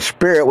sword of the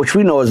Spirit, which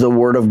we know is the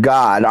Word of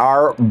God,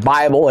 our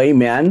Bible,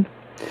 amen.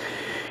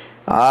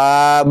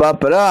 And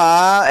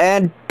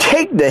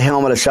take the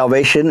helmet of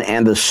salvation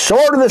and the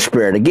sword of the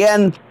Spirit.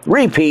 Again,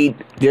 repeat,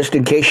 just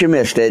in case you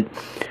missed it,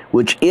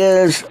 which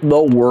is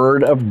the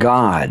Word of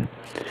God.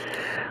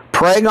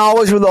 Praying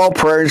always with all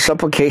prayer and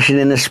supplication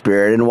in the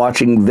Spirit, and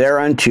watching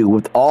thereunto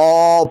with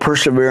all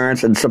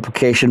perseverance and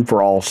supplication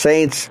for all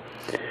saints,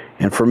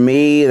 and for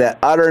me, that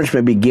utterance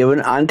may be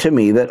given unto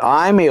me, that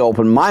I may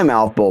open my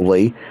mouth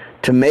boldly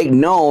to make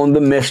known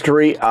the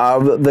mystery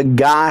of the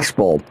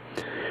gospel,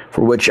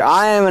 for which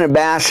I am an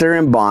ambassador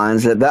in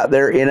bonds, that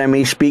their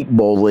enemy speak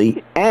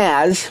boldly,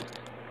 as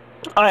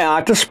I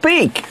ought to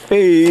speak.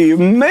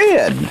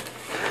 Amen.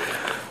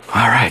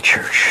 All right,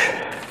 church.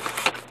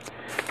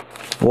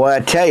 Boy,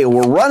 I tell you,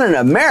 we're running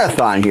a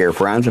marathon here,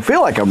 friends. I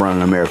feel like I'm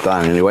running a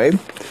marathon anyway.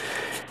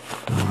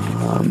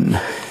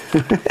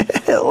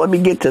 Let me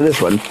get to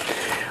this one.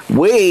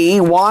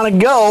 We want to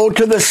go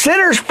to the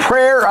sinner's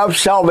prayer of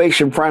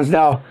salvation, friends.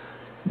 Now,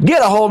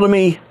 get a hold of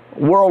me.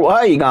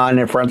 How you going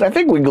there, friends? I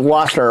think we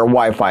lost our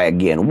Wi-Fi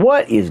again.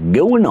 What is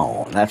going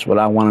on? That's what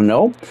I want to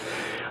know.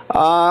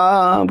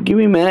 Give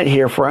me a minute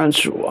here,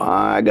 friends.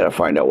 I got to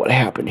find out what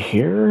happened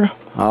here.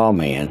 Oh,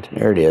 man.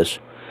 There it is.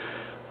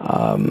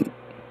 All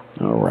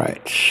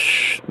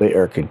right. They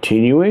are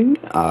continuing.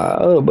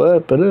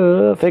 But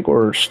I think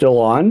we're still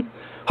on.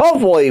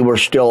 Hopefully we're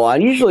still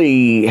on.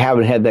 Usually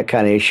haven't had that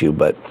kind of issue,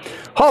 but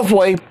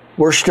hopefully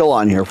we're still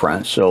on here,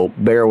 friends. So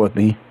bear with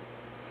me.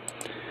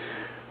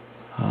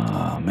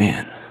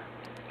 Man.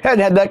 Hadn't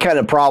had that kind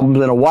of problems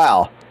in a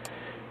while.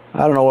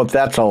 I don't know what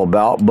that's all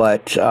about,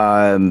 but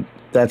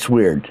that's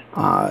weird.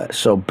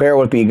 So bear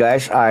with me,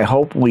 guys. I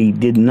hope we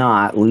did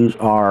not lose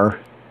our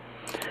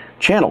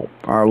channel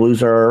or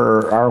lose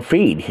our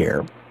feed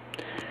here.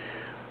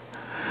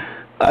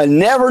 I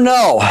never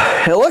know.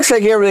 It looks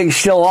like everything's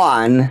still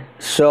on,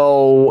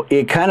 so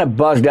it kind of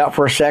buzzed out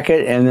for a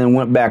second and then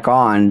went back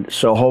on,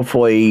 so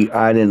hopefully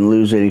I didn't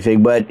lose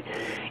anything. But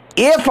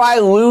if I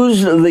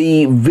lose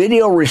the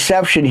video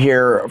reception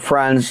here,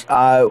 friends,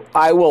 I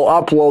will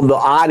upload the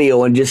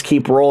audio and just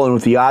keep rolling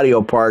with the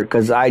audio part,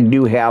 because I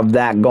do have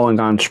that going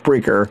on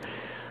Spreaker.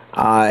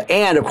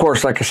 And, of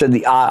course, like I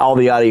said, all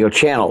the audio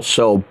channels.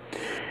 So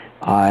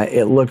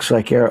it looks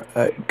like kind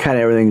of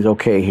everything's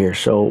okay here.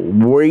 So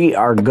we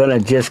are going to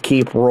just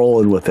keep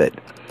rolling with it.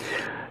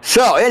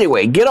 So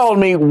anyway, get on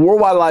me,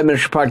 Worldwide Live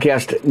Ministry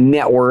Podcast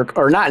Network,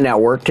 or not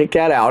network, take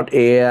that out.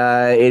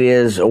 It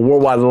is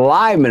Worldwide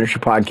Live Ministry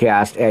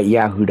Podcast at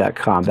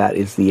yahoo.com. That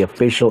is the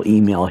official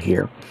email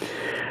here.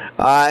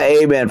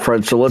 Amen,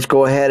 friends. So let's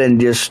go ahead and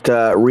just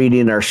read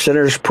in our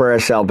sinner's prayer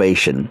of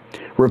salvation.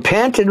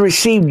 Repent and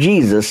receive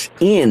Jesus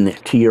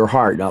into your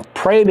heart. Now,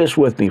 pray this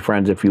with me,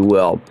 friends, if you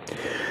will.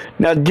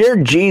 Now, dear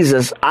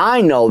Jesus,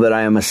 I know that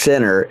I am a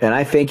sinner, and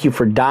I thank you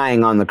for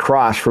dying on the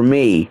cross for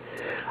me.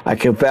 I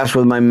confess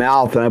with my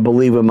mouth and I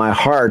believe in my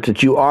heart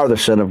that you are the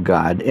Son of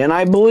God, and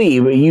I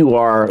believe you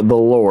are the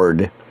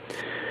Lord.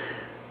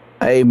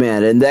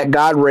 Amen. And that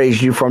God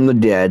raised you from the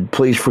dead.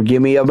 Please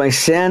forgive me of my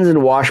sins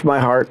and wash my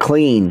heart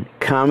clean.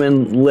 Come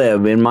and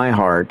live in my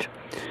heart.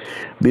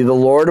 Be the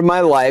Lord of my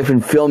life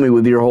and fill me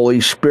with your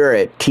Holy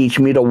Spirit. Teach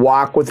me to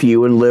walk with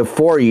you and live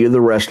for you the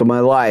rest of my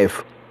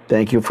life.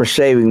 Thank you for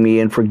saving me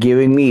and for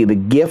giving me the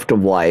gift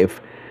of life,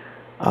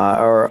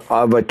 or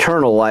of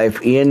eternal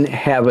life in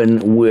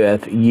heaven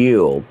with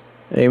you.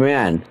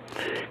 Amen.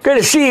 Good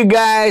to see you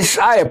guys.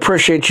 I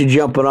appreciate you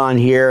jumping on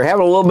here.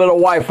 Having a little bit of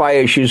Wi-Fi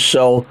issues,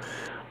 so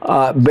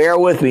bear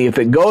with me. If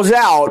it goes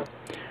out,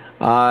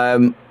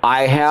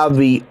 I have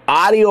the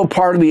audio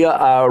part of the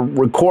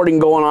recording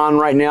going on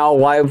right now,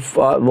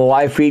 the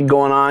live feed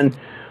going on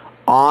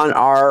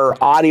our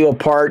audio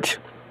part.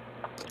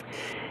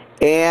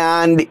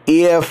 And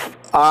if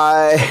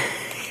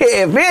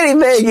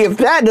anything, if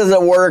that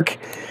doesn't work,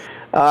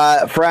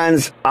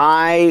 friends,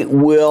 I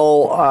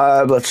will,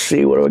 let's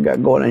see, what do we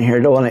got going on here? I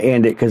don't want to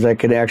end it because I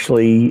could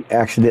actually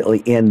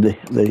accidentally end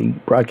the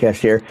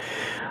broadcast here.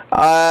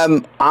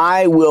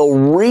 I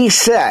will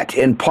reset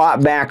and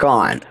pop back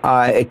on.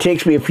 It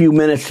takes me a few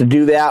minutes to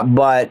do that,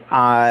 but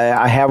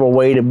I have a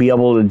way to be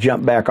able to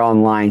jump back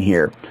online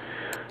here.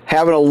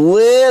 Having a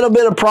little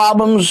bit of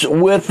problems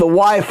with the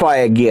Wi-Fi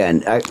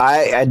again.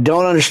 I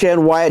don't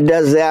understand why it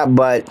does that,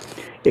 but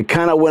it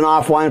kind of went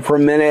offline for a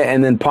minute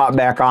and then popped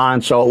back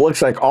on. So it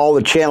looks like all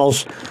the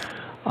channels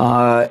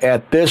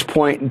at this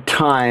point in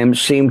time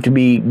seem to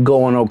be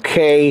going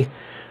okay.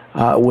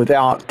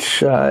 Without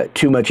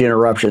too much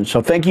interruption.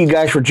 So thank you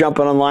guys for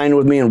jumping online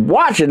with me and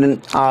watching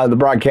the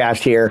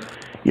broadcast here.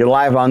 You're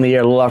live on the air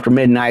a little after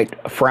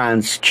midnight,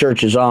 friends.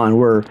 Church is on.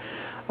 We're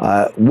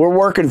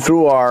working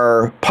through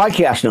our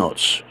podcast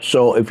notes.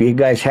 So if you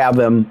guys have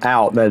them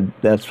out,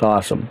 that's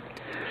awesome.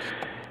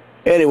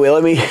 Anyway,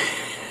 let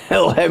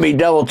me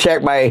double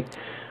check my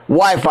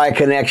Wi-Fi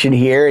connection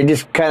here. It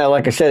just kind of,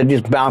 like I said, it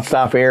just bounced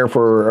offline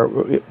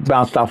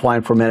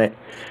for a minute.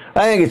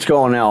 I think it's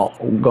going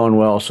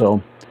well.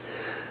 So.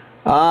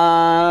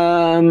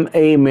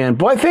 Amen.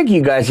 Boy, thank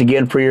you guys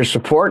again for your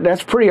support.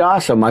 That's pretty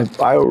awesome.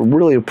 I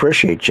really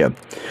appreciate you.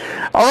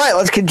 All right,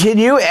 let's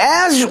continue.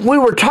 As we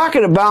were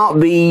talking about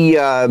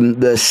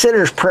the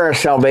sinner's prayer of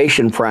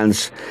salvation,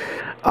 friends,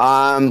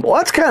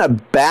 let's kind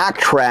of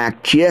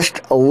backtrack just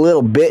a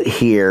little bit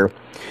here.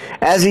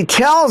 As he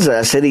tells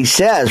us, and he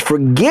says,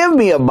 "Forgive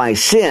me of my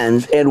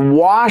sins and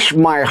wash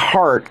my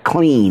heart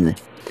clean.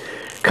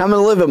 Come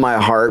and live in my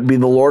heart, be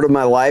the Lord of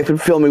my life,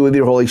 and fill me with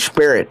your Holy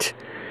Spirit.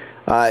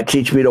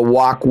 Teach me to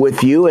walk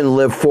with you and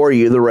live for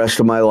you the rest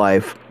of my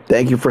life.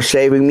 Thank you for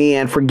saving me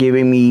and for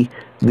giving me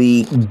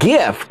the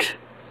gift,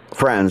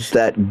 friends,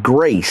 that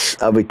grace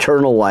of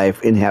eternal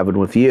life in heaven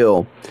with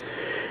you.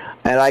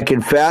 And I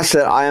confess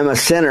that I am a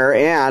sinner,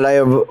 and I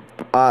have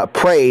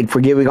prayed,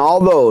 forgiving all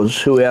those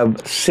who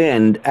have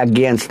sinned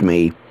against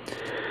me.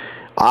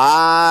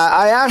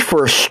 I ask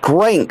for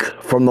strength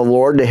from the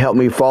Lord to help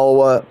me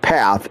follow a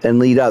path and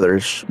lead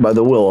others by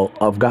the will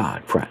of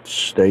God,"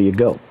 friends. There you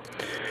go.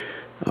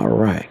 All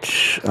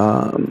right.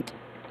 All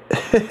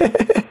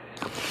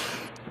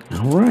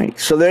right.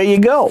 So there you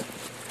go.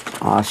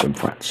 Awesome,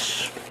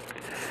 friends.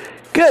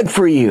 Good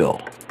for you,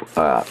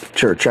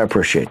 church. I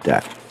appreciate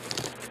that.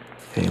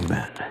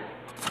 Amen.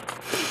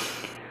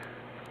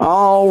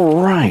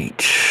 All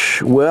right.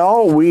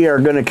 Well, we are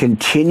going to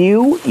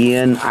continue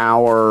in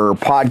our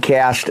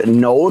podcast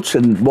notes.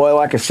 And boy,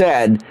 like I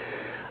said,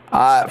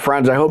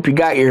 friends, I hope you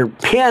got your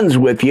pens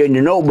with you and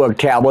your notebook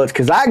tablets,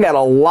 because I got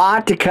a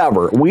lot to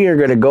cover. We are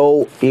going to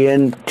go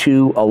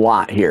into a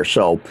lot here.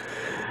 So,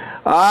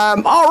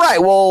 all right.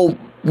 Well,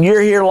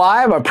 you're here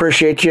live. I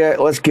appreciate you.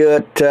 Let's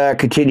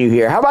continue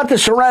here. How about the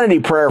serenity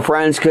prayer,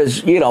 friends?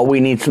 Because,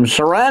 we need some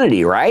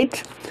serenity,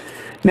 right?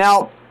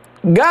 Now,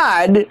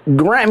 God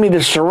grant me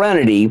the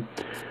serenity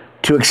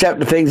to accept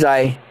the things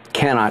I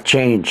cannot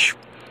change,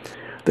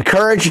 the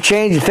courage to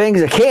change the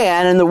things I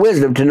can, and the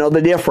wisdom to know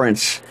the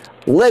difference.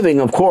 Living,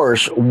 of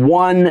course,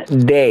 one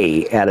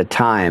day at a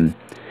time,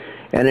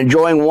 and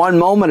enjoying one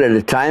moment at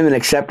a time, and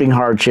accepting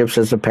hardships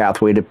as a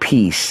pathway to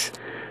peace.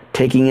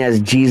 Taking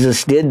as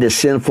Jesus did the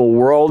sinful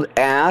world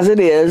as it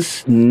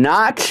is,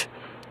 not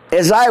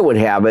as I would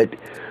have it,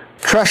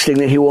 trusting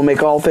that he will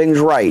make all things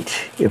right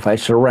if I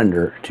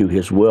surrender to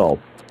his will.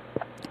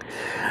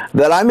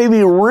 That I may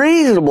be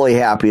reasonably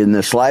happy in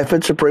this life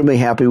and supremely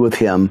happy with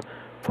him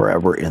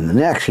forever in the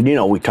next.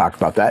 And we talked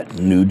about that.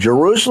 New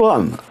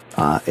Jerusalem.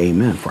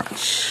 Amen,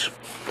 friends.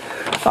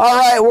 All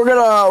right, we're going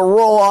to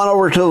roll on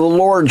over to the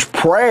Lord's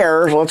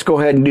Prayer. Let's go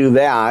ahead and do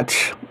that.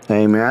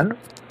 Amen.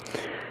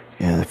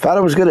 And I thought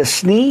I was going to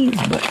sneeze,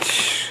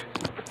 but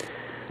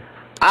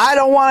I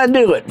don't want to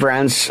do it,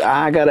 friends.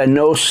 I got a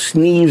no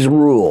sneeze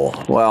rule.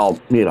 Well,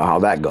 you know how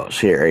that goes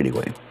here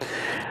anyway.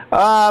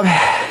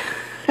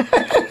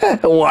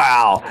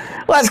 Wow.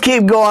 Let's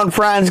keep going,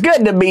 friends.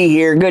 Good to be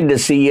here. Good to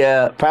see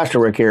you. Pastor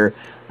Rick here.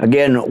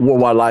 Again,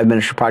 Worldwide Live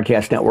Ministry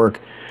Podcast Network.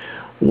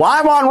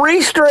 Live on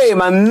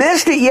Restream. I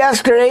missed it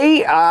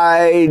yesterday.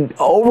 I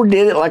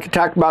overdid it, like I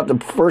talked about the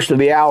first of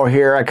the hour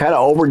here. I kind of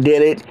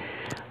overdid it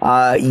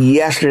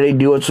yesterday,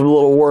 doing some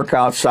little work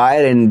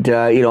outside. And,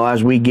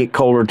 as we get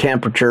colder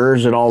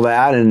temperatures and all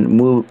that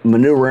and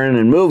maneuvering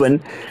and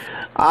moving,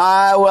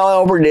 I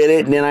overdid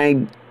it. And then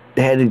I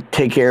had to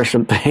take care of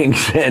some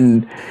things,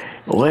 and,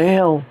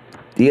 well,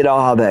 you know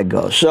how that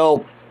goes.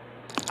 So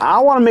I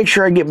want to make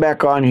sure I get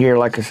back on here.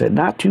 Like I said,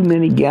 not too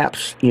many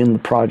gaps in the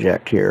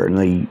project here, in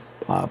the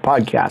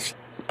podcast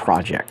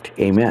project.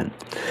 Amen.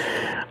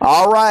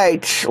 All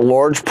right,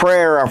 Lord's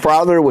Prayer. Our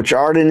Father, which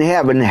art in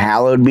heaven,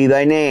 hallowed be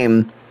thy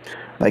name.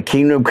 Thy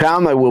kingdom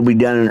come, thy will be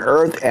done on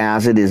earth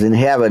as it is in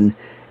heaven.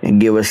 And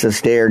give us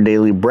this day our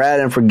daily bread,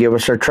 and forgive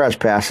us our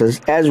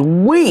trespasses, as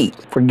we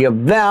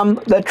forgive them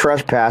that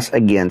trespass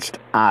against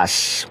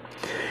us.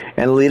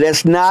 And lead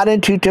us not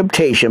into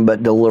temptation,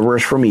 but deliver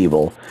us from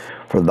evil.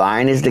 For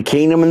thine is the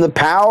kingdom and the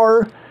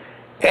power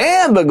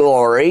and the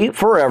glory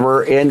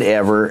forever and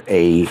ever.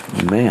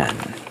 Amen.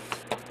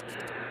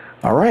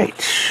 All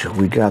right,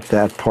 we got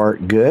that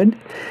part good.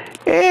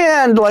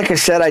 And like I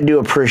said, I do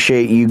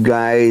appreciate you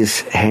guys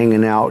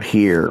hanging out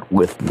here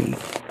with me.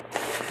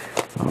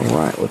 All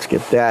right, let's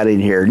get that in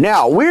here.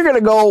 Now, we're going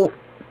to go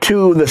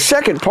to the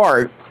second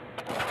part.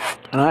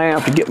 And I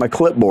have to get my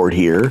clipboard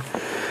here.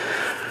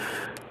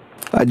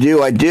 I do.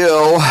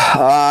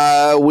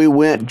 We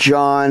went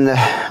John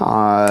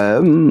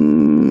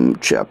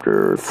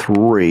chapter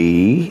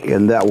 3,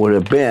 and that would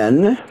have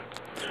been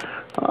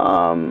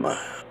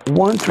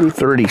 1 through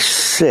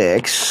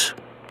 36.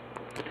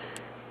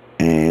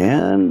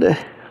 And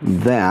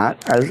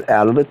that is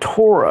out of the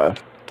Torah.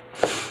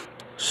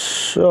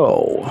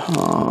 So,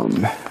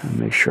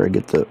 make sure I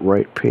get the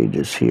right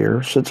pages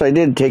here. Since I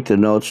didn't take the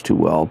notes too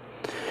well,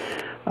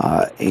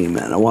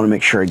 amen. I want to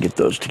make sure I get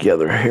those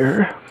together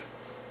here.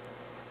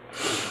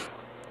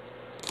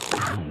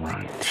 All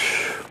right.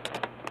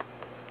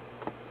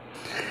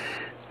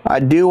 I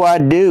do.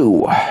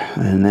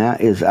 And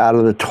that is out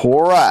of the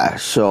Torah.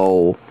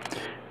 So,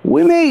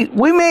 we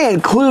may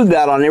include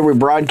that on every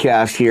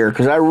broadcast here,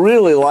 because I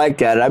really like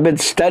that. I've been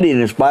studying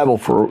this Bible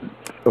for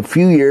a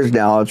few years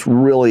now. It's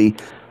really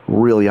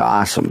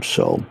awesome.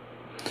 So,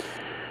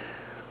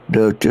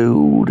 all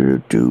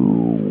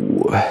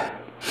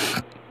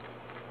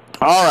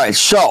right.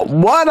 So,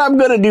 what I'm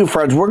going to do,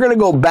 friends, we're going to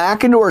go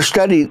back into our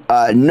study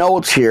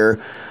notes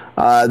here.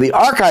 The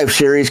archive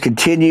series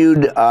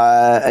continued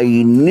a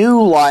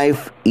new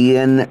life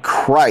in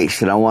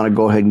Christ, and I want to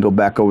go ahead and go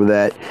back over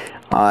that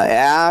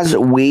as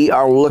we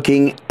are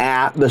looking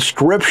at the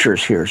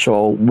scriptures here.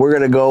 So, we're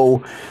going to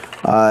go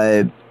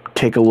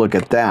take a look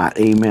at that.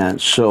 Amen.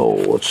 So,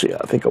 let's see.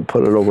 I think I'll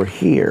put it over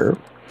here.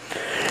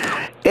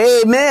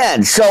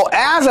 Amen. So,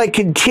 as I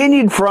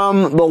continued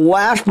from the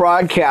last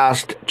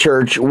broadcast,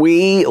 church,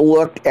 we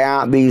looked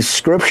at these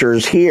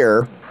scriptures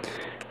here.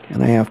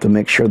 And I have to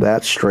make sure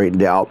that's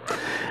straightened out.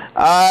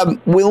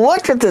 We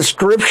looked at the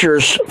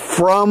scriptures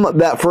from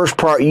that first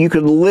part. You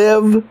could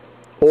live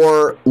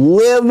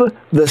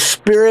the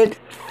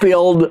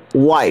Spirit-filled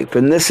life.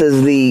 And this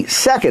is the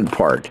second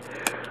part.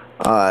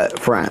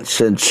 Friends,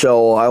 and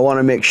so I want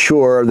to make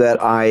sure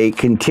that I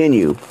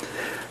continue.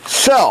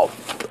 So,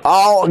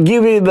 I'll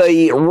give you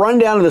the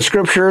rundown of the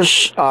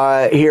scriptures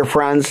here,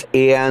 friends,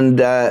 and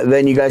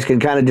then you guys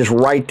can kind of just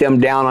write them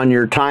down on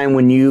your time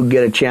when you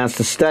get a chance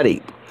to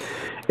study.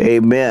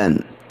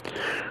 Amen.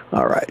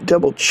 All right,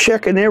 double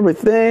checking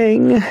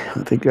everything.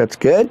 I think that's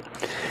good.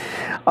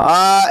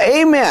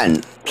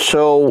 Amen.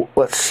 So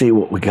let's see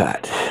what we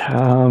got.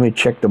 Let me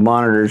check the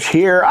monitors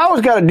here. I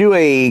always got to do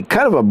a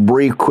kind of a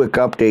brief, quick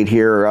update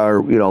here.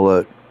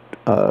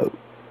 The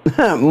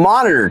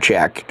monitor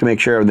check to make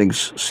sure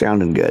everything's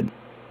sounding good.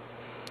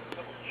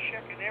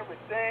 Checking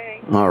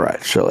everything. All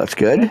right, so that's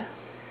good.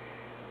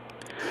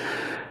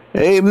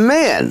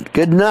 Amen.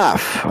 Good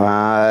enough.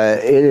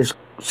 It is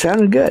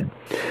sounding good.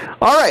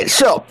 All right,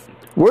 so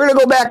we're going to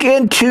go back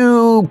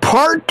into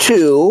part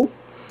 2.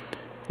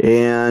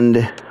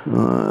 And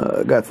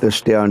I got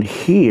this down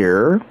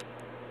here.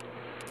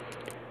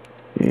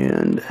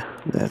 And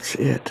that's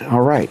it.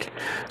 All right.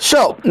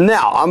 So,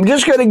 now, I'm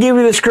just going to give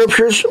you the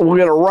scriptures. We're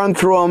going to run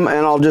through them,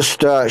 and I'll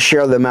just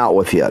share them out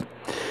with you.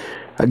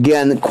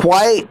 Again,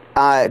 quite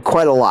a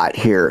lot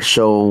here.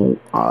 So,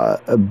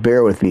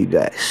 bear with me,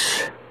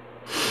 guys.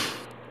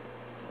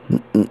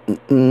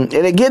 And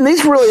again,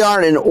 these really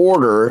aren't in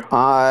order.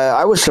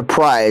 I was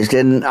surprised,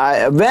 and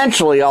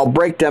eventually I'll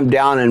break them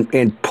down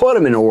and put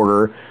them in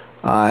order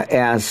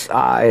as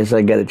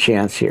I get a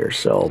chance here.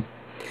 So,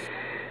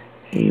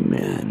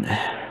 amen.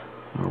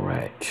 All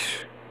right.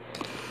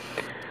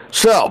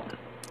 So,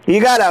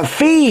 you got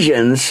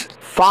Ephesians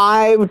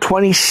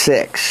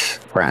 5:26,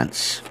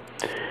 friends.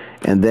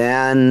 And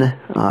then,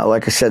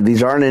 like I said,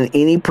 these aren't in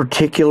any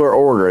particular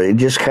order. It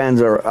just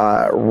kind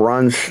of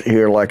runs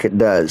here like it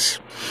does.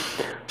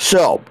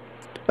 So,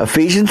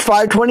 Ephesians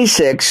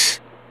 5:26,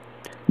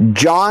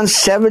 John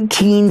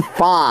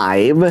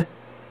 17:5,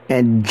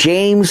 and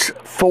James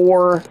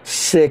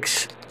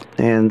 4:6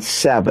 and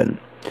 7.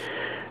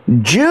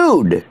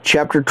 Jude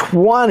chapter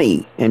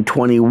 20 and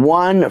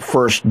 21,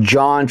 1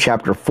 John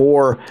chapter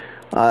 4,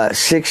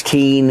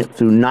 16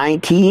 through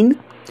 19.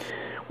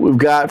 We've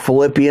got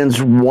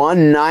Philippians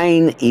 1,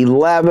 9,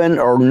 11,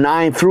 or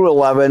 9 through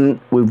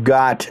 11. We've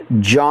got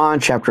John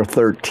chapter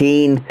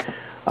 13,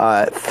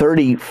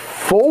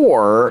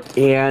 34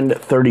 and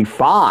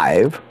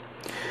 35.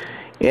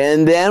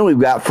 And then we've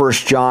got 1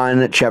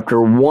 John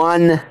chapter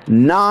 1,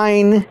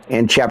 9,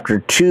 and chapter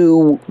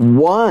 2,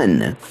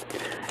 1.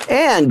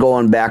 And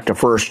going back to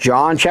 1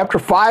 John chapter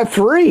 5,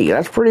 3.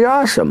 That's pretty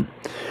awesome.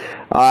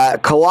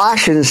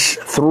 Colossians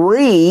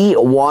 3,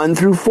 1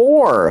 through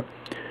 4.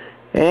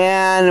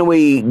 And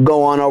we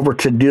go on over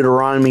to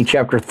Deuteronomy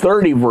chapter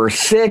 30, verse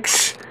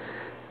 6,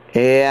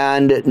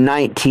 and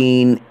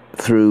 19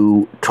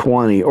 through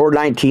 20, or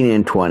 19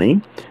 and 20.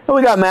 And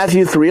we got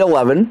Matthew 3,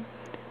 11,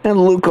 and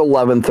Luke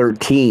 11,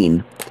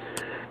 13.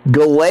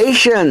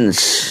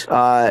 Galatians,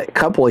 a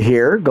couple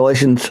here,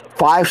 Galatians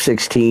 5,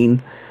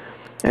 16,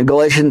 and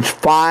Galatians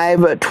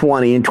 5,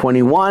 20 and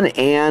 21,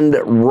 and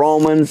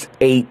Romans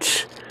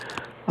 8,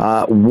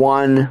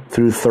 1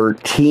 through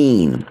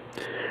 13.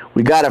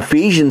 We got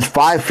Ephesians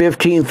 5,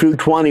 15 through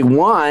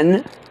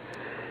 21,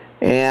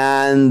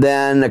 and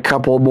then a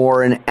couple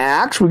more in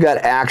Acts. We got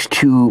Acts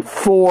 2,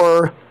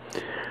 4,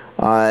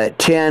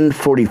 10,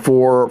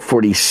 44,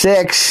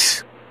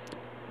 46,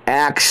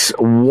 Acts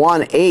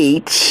 1,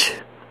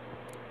 8,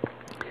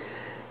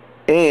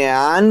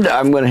 and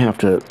I'm going to have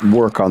to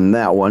work on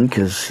that one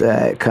because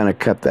I kind of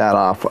cut that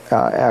off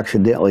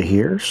accidentally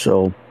here.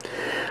 So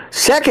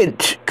 2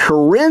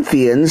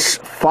 Corinthians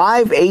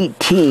 5,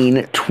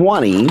 18,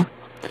 20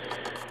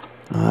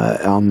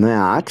 on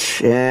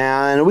that.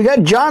 And we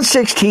got John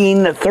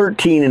 16,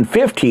 13, and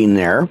 15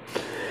 there.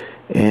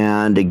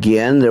 And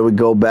again, there we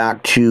go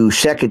back to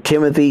 2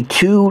 Timothy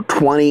 2,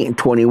 20 and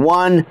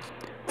 21,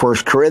 1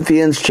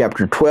 Corinthians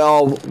chapter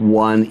 12,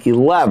 1,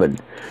 11.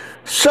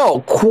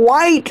 So,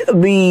 quite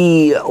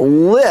the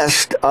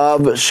list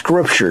of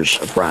scriptures,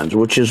 friends,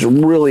 which is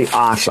really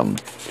awesome.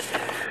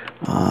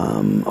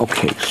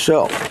 Okay,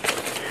 so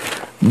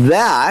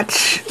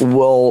that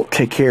will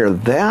take care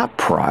of that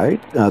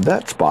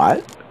that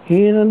spot.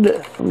 And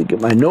let me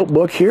get my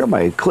notebook here,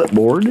 my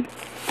clipboard.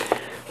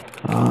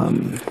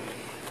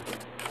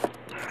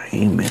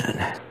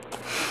 Amen.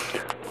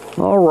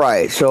 All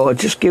right, so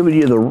just giving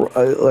you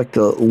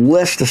the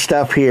list of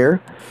stuff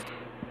here.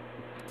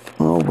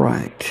 All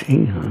right,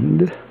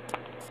 and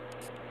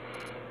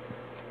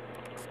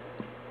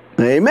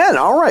amen.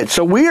 All right,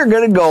 so we are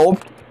going to go.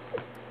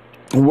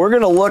 We're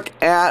going to look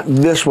at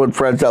this one,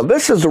 friends. Now,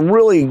 this is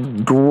really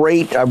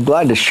great. I'm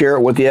glad to share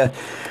it with you.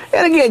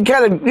 And again,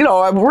 kind of,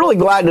 I'm really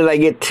glad that I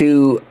get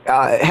to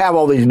have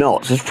all these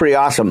notes. It's pretty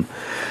awesome.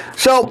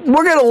 So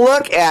we're going to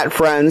look at,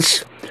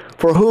 friends,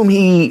 for whom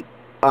he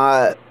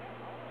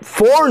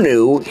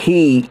foreknew,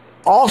 he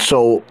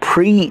also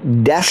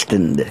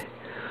predestined.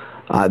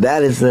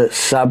 That is the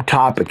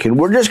subtopic, and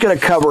we're just going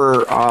to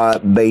cover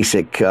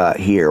basic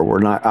here.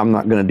 I'm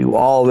not going to do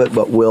all of it,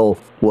 but we'll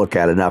look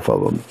at enough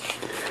of them.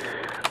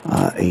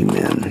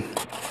 Amen.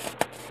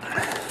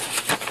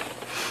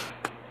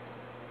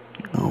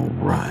 All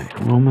right,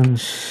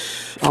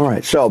 Romans. All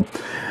right, so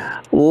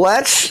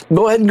let's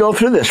go ahead and go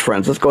through this,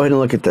 friends. Let's go ahead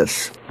and look at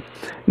this.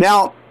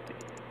 Now,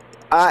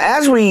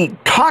 as we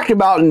talked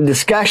about in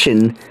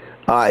discussion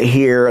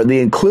here, the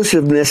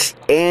inclusiveness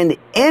and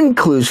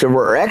inclusive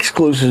or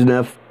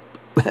exclusiveness,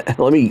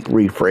 let me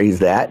rephrase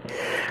that.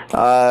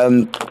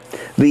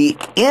 The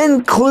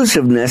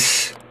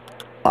inclusiveness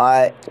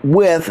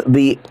with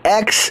the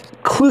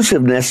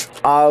exclusiveness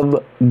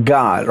of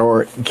God,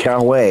 or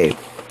Yahweh.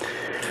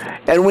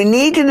 And we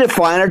need to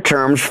define our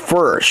terms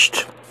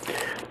first.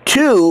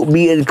 To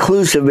be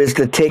inclusive is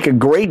to take a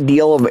great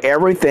deal of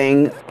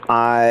everything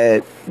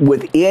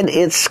within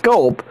its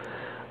scope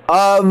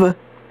of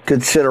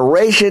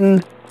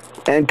consideration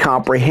and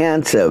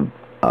comprehensive.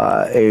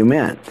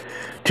 Amen.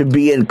 To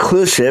be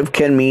inclusive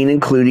can mean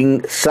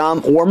including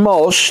some or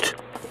most,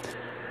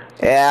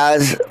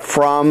 as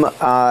from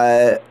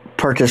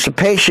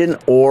participation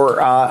or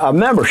a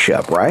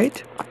membership,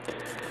 right?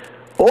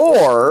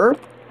 Or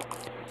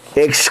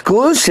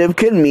exclusive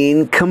can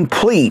mean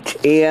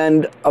complete,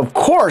 and of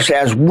course,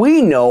 as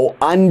we know,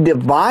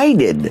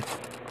 undivided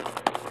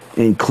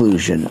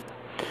inclusion.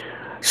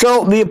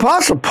 So the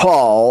Apostle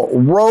Paul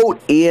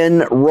wrote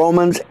in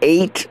Romans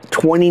 8,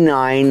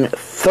 29,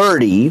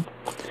 30,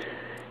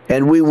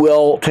 and we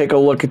will take a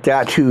look at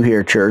that too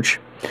here, church.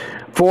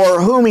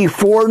 For whom he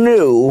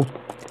foreknew,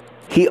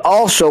 he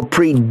also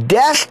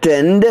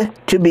predestined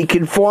to be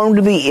conformed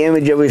to the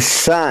image of his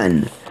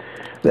Son,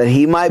 that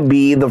he might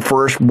be the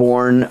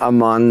firstborn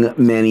among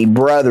many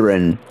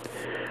brethren.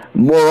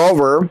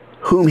 Moreover,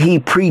 whom he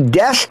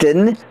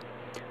predestined,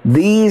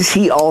 these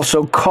he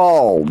also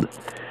called.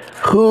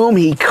 Whom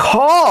he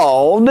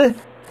called,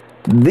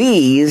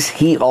 these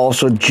he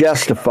also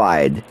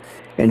justified.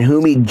 And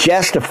whom he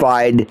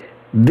justified,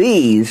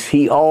 these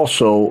he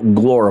also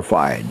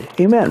glorified.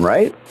 Amen,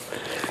 right?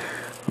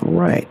 All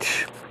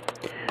right.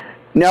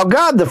 Now,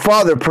 God the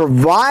Father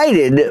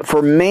provided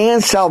for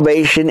man's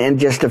salvation and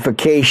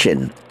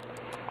justification.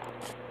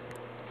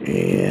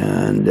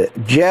 And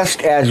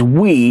just as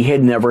we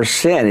had never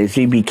sinned, as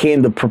he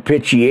became the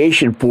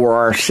propitiation for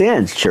our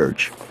sins,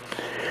 church.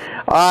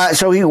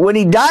 So when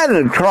he died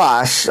on the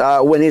cross,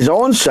 when his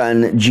own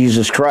son,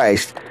 Jesus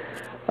Christ,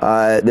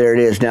 There it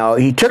is. Now,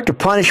 he took the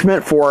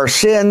punishment for our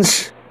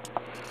sins.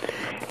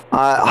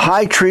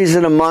 High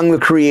treason among the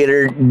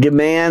Creator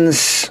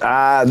demands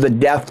the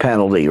death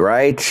penalty,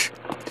 right?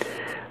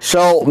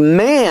 So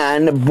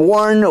man,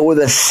 born with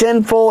a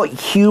sinful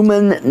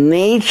human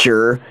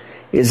nature,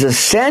 is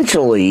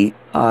essentially,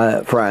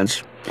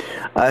 friends,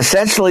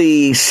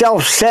 essentially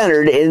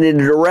self-centered and in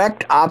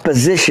direct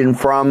opposition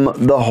from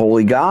the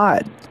holy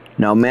God.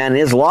 Now, man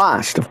is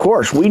lost. Of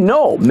course, we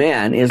know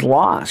man is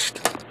lost.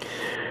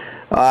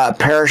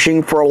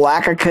 Perishing for a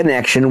lack of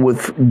connection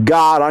with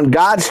God on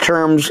God's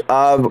terms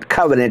of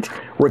covenant,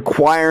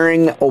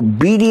 requiring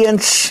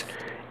obedience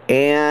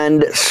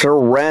and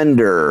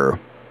surrender.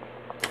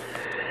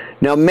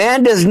 Now,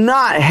 man does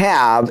not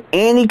have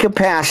any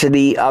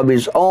capacity of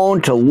his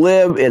own to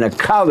live in a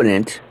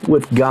covenant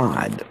with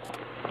God.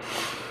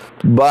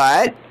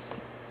 But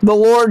the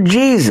Lord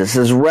Jesus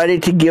is ready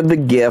to give the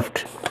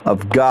gift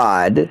of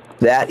God,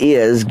 that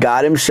is,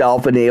 God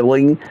himself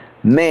enabling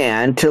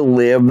man to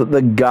live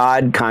the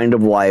God kind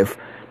of life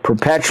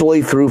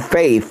perpetually through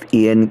faith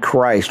in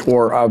Christ,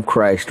 or of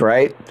Christ,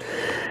 right?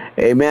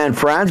 Amen,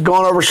 friends.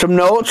 Going over some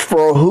notes.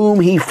 For whom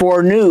he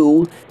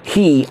foreknew,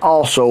 he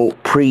also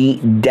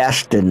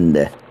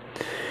predestined.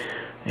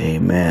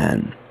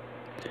 Amen.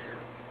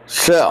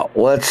 So,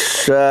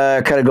 let's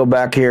kind of go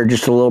back here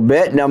just a little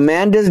bit. Now,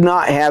 man does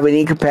not have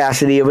any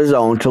capacity of his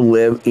own to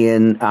live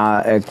in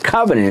a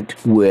covenant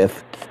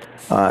with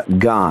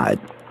God.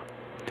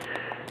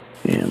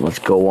 And let's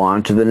go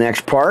on to the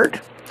next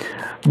part.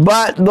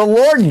 But the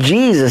Lord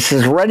Jesus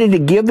is ready to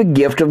give the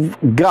gift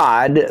of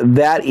God,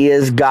 that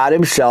is, God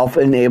himself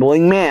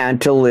enabling man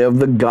to live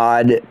the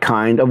God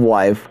kind of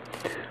life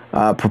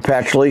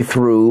perpetually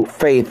through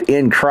faith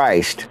in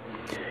Christ.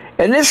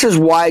 And this is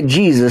why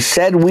Jesus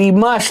said we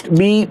must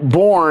be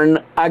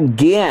born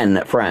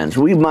again, friends.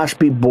 We must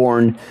be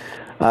born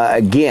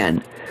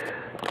again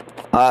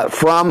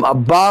from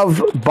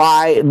above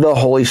by the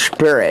Holy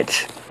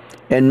Spirit.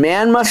 And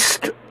man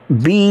must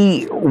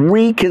be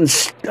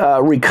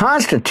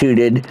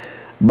reconstituted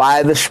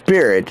by the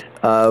Spirit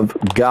of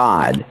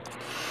God.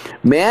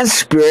 Man's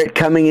spirit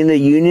coming into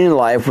union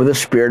life with the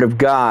Spirit of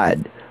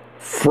God.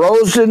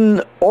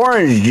 Frozen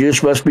orange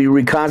juice must be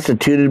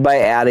reconstituted by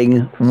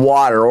adding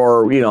water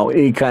or,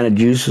 any kind of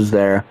juices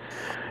there.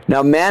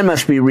 Now, man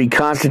must be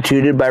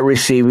reconstituted by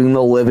receiving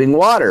the living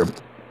water,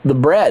 the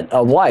bread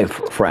of life,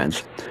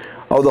 friends,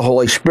 of the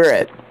Holy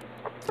Spirit.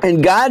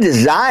 And God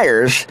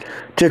desires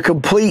to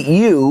complete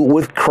you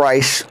with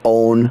Christ's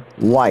own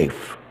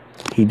life.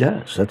 He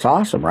does. That's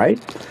awesome, right?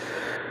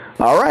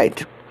 All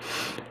right.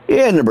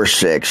 In number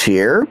 6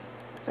 here,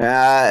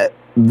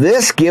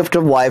 this gift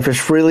of life is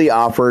freely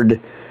offered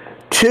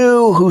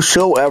to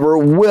whosoever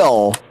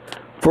will.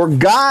 For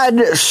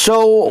God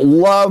so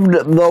loved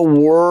the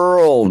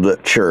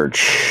world,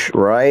 church,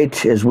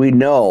 right? As we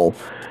know,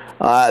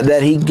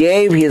 that he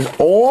gave his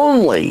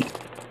only,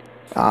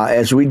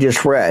 as we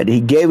just read, he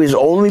gave his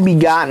only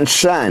begotten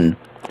Son,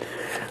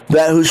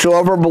 that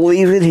whosoever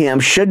believes in him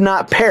should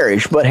not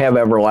perish, but have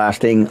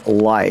everlasting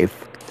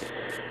life.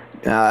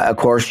 Of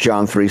course,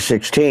 John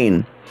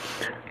 3:16.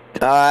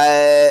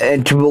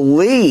 And to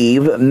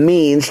believe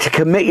means to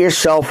commit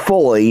yourself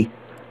fully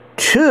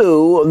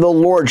to the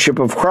Lordship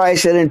of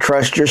Christ and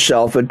entrust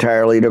yourself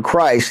entirely to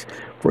Christ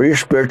for your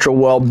spiritual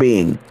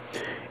well-being.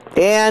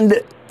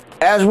 And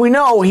as we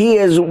know, he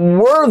is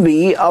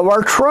worthy of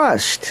our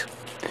trust.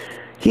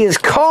 He is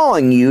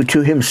calling you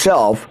to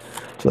himself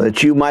so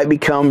that you might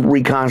become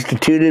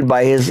reconstituted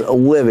by his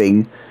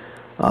living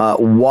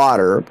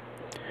water,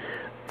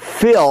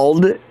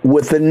 filled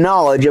with the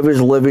knowledge of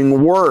his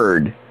living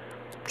word.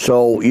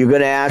 So you're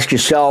going to ask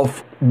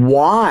yourself,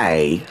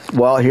 why?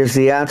 Well, here's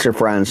the answer,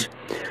 friends.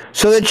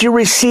 So that you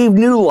receive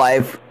new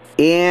life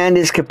and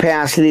his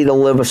capacity to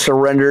live a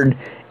surrendered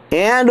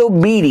and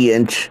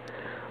obedient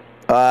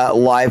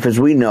life, as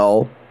we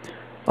know,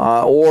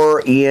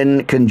 or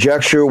in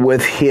conjunction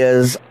with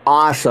his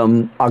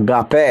awesome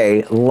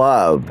agape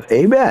love.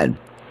 Amen.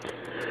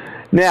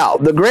 Now,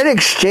 the great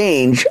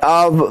exchange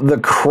of the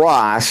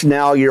cross,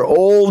 now your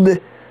old,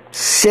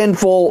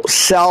 sinful,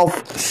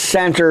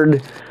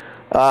 self-centered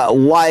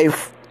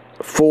life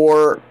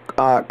for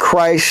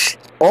Christ's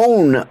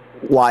own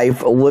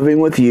life living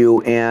with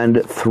you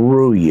and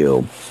through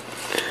you.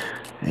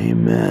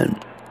 Amen.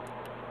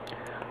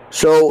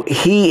 So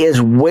he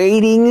is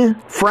waiting,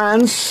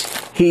 friends.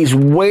 He's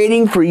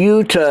waiting for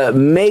you to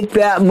make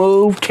that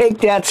move,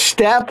 take that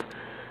step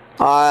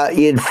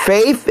in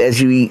faith.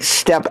 As you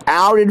step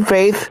out in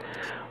faith,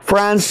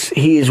 friends,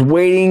 he is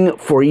waiting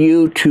for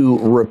you to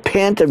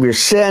repent of your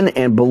sin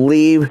and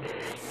believe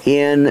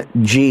in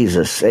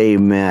Jesus.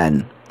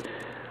 Amen.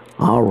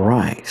 All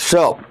right.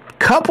 So,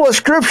 couple of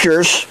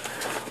scriptures.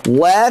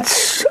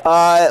 Let's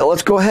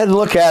go ahead and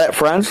look at it,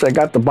 friends. I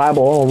got the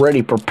Bible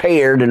already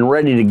prepared and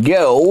ready to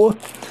go.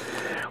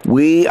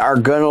 We are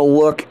going to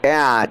look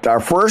at, our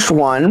first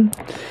one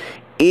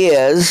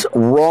is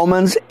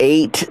Romans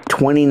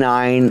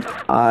 8:29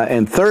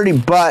 and 30,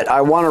 but I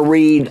want to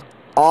read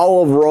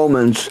all of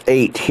Romans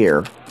 8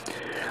 here.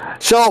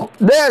 So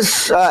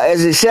this,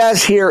 as it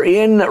says here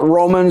in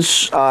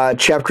Romans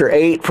chapter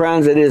 8,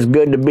 friends, it is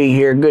good to be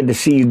here. Good to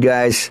see you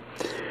guys.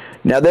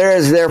 Now there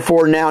is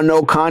therefore now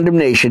no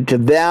condemnation to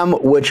them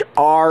which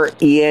are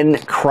in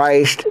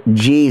Christ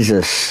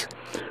Jesus,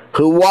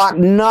 who walk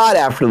not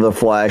after the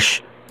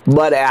flesh,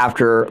 but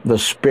after the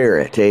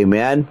Spirit.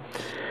 Amen.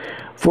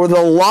 For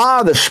the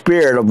law of the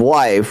Spirit of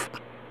life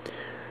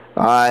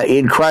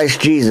in Christ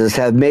Jesus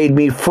hath made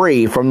me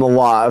free from the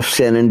law of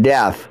sin and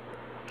death.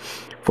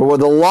 For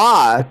what the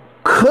law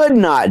could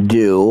not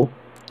do,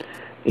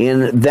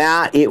 in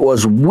that it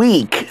was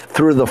weak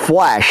through the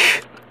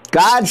flesh,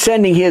 God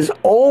sending his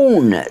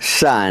own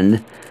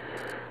Son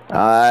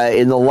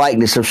in the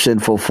likeness of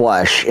sinful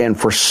flesh, and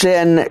for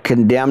sin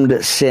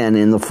condemned sin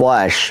in the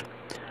flesh,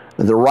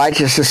 that the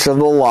righteousness of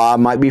the law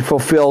might be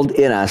fulfilled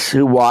in us,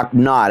 who walk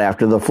not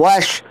after the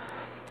flesh,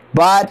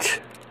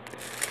 but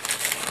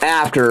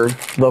after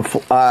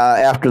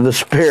the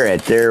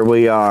Spirit. There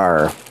we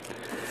are.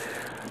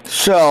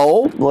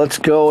 So, let's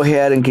go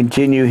ahead and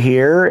continue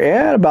here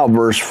at about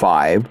verse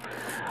 5.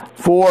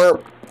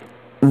 For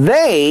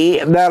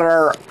they that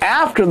are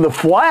after the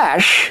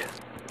flesh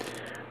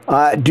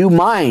do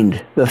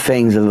mind the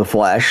things of the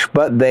flesh,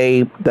 but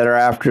they that are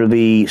after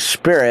the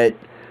Spirit,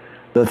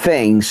 the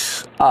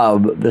things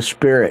of the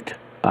Spirit,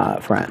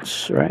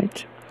 friends,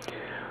 right?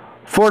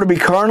 For to be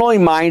carnally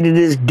minded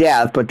is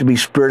death, but to be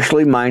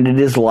spiritually minded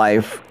is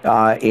life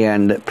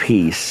and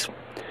peace.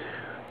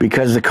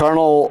 Because the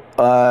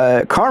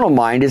carnal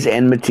mind is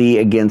enmity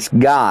against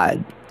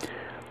God.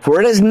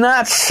 For it is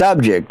not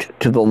subject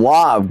to the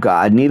law of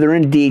God, neither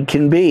indeed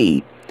can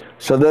be.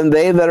 So then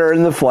they that are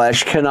in the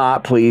flesh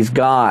cannot please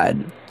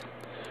God.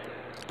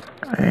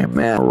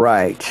 Amen.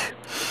 Right.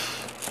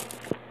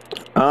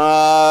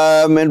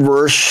 In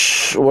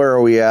verse, where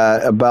are we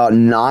at? About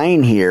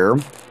 9 here.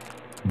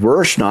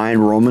 Verse 9,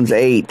 Romans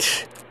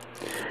 8.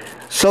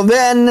 So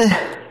then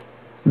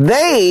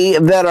they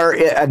that are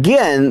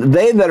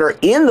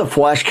in the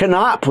flesh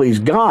cannot please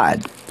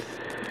God.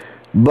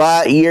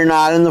 But ye are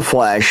not in the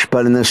flesh,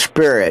 but in the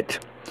Spirit.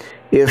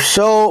 If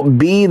so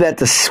be that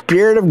the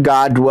Spirit of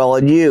God dwell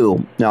in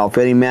you. Now, if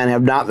any man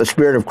have not the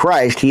Spirit of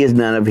Christ, he is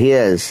none of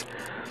his.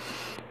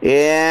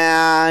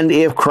 And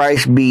if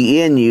Christ be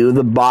in you,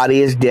 the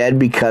body is dead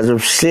because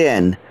of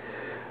sin,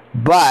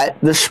 but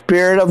the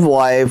Spirit of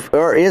life,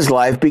 or is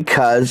life,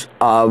 because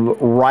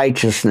of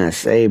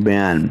righteousness.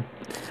 Amen.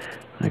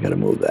 I gotta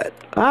move that.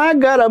 I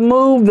gotta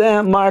move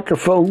that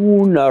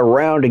microphone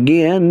around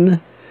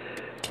again,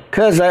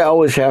 because I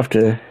always have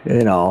to,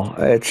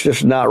 it's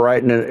just not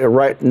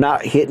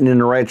not hitting in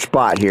the right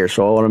spot here.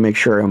 So I want to make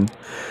sure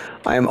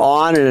I'm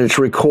on and it's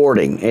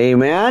recording.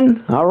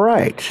 Amen. All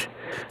right.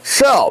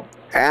 So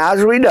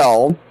as we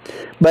know,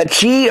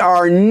 but ye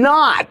are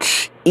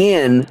not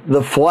in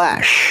the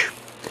flesh,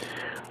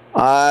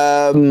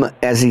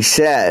 as he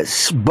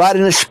says, but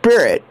in the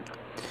Spirit.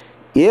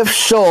 If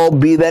so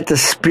be that the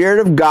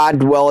Spirit of God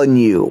dwell in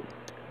you.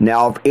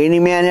 Now, if any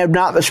man have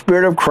not the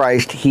Spirit of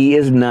Christ, he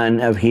is none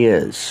of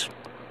his.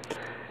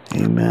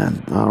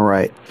 Amen. All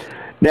right.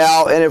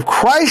 Now, and if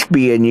Christ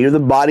be in you, the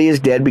body is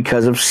dead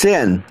because of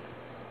sin,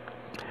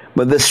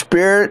 but the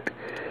Spirit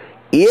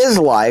is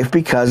life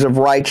because of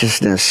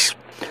righteousness.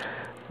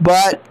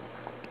 But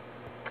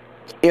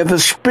if the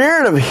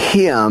Spirit of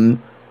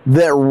him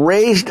that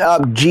raised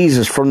up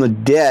Jesus from the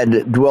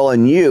dead dwell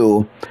in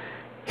you,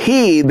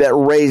 he that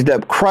raised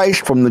up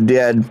Christ from the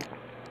dead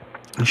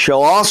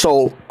shall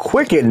also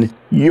quicken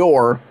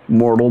your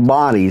mortal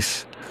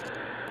bodies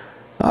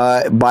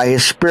by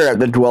his Spirit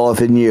that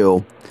dwelleth in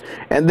you.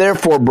 And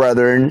therefore,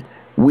 brethren,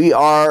 we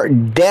are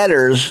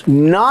debtors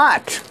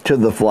not to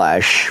the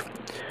flesh,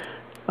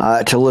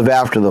 to live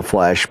after the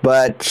flesh.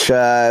 But,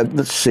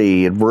 let's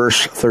see, in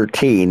verse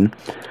 13,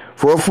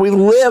 for if we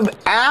live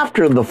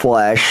after the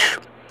flesh,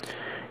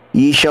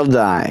 ye shall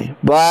die.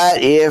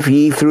 But if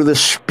ye through the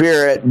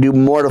Spirit do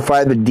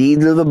mortify the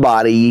deeds of the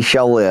body, ye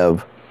shall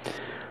live.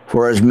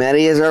 For as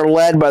many as are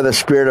led by the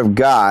Spirit of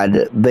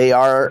God, they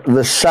are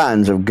the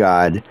sons of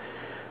God.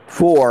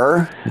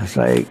 For, as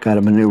I got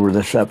to maneuver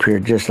this up here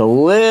just a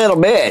little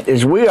bit,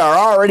 as we are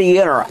already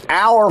in our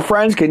hour,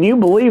 friends. Can you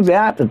believe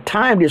that? The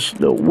time just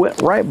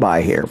went right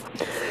by here.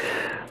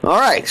 All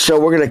right, so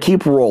we're going to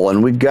keep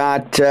rolling. We've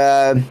got,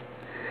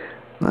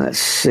 let's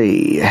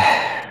see,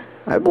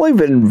 I believe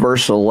in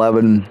verse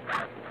 11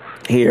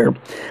 here.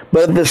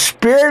 But the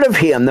Spirit of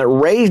him that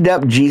raised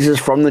up Jesus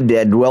from the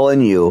dead dwell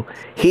in you.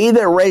 He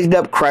that raised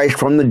up Christ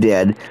from the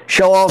dead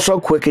shall also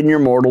quicken your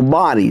mortal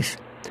bodies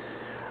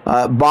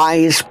by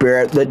his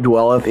Spirit that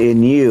dwelleth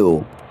in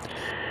you.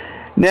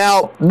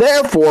 Now,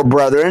 therefore,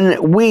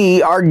 brethren,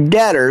 we are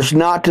debtors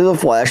not to the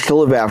flesh to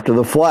live after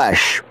the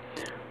flesh.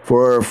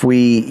 For if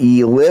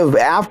ye live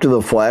after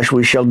the flesh,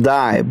 we shall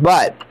die.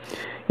 But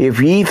if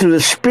ye through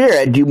the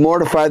Spirit do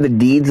mortify the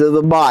deeds of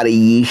the body,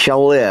 ye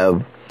shall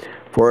live.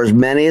 For as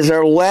many as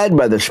are led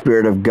by the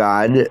Spirit of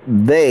God,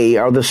 they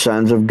are the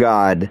sons of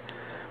God.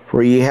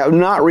 For ye have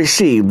not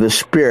received the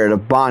spirit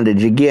of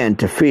bondage again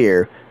to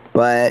fear,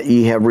 but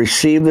ye have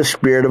received the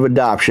Spirit of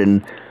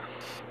adoption,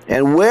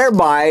 and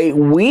whereby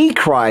we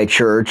cry,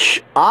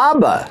 church,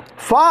 Abba,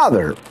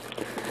 Father.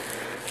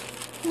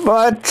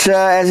 But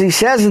as he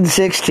says in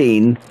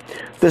 16,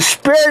 the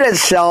Spirit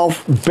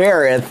itself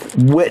beareth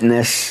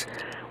witness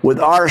with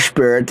our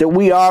spirit that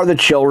we are the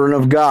children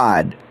of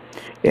God.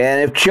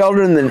 And if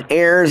children, then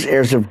heirs,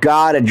 heirs of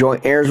God, and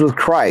joint heirs with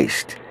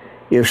Christ.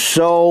 If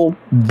so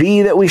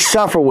be that we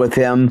suffer with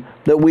him,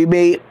 that we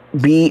may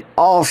be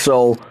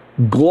also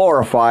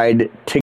glorified together.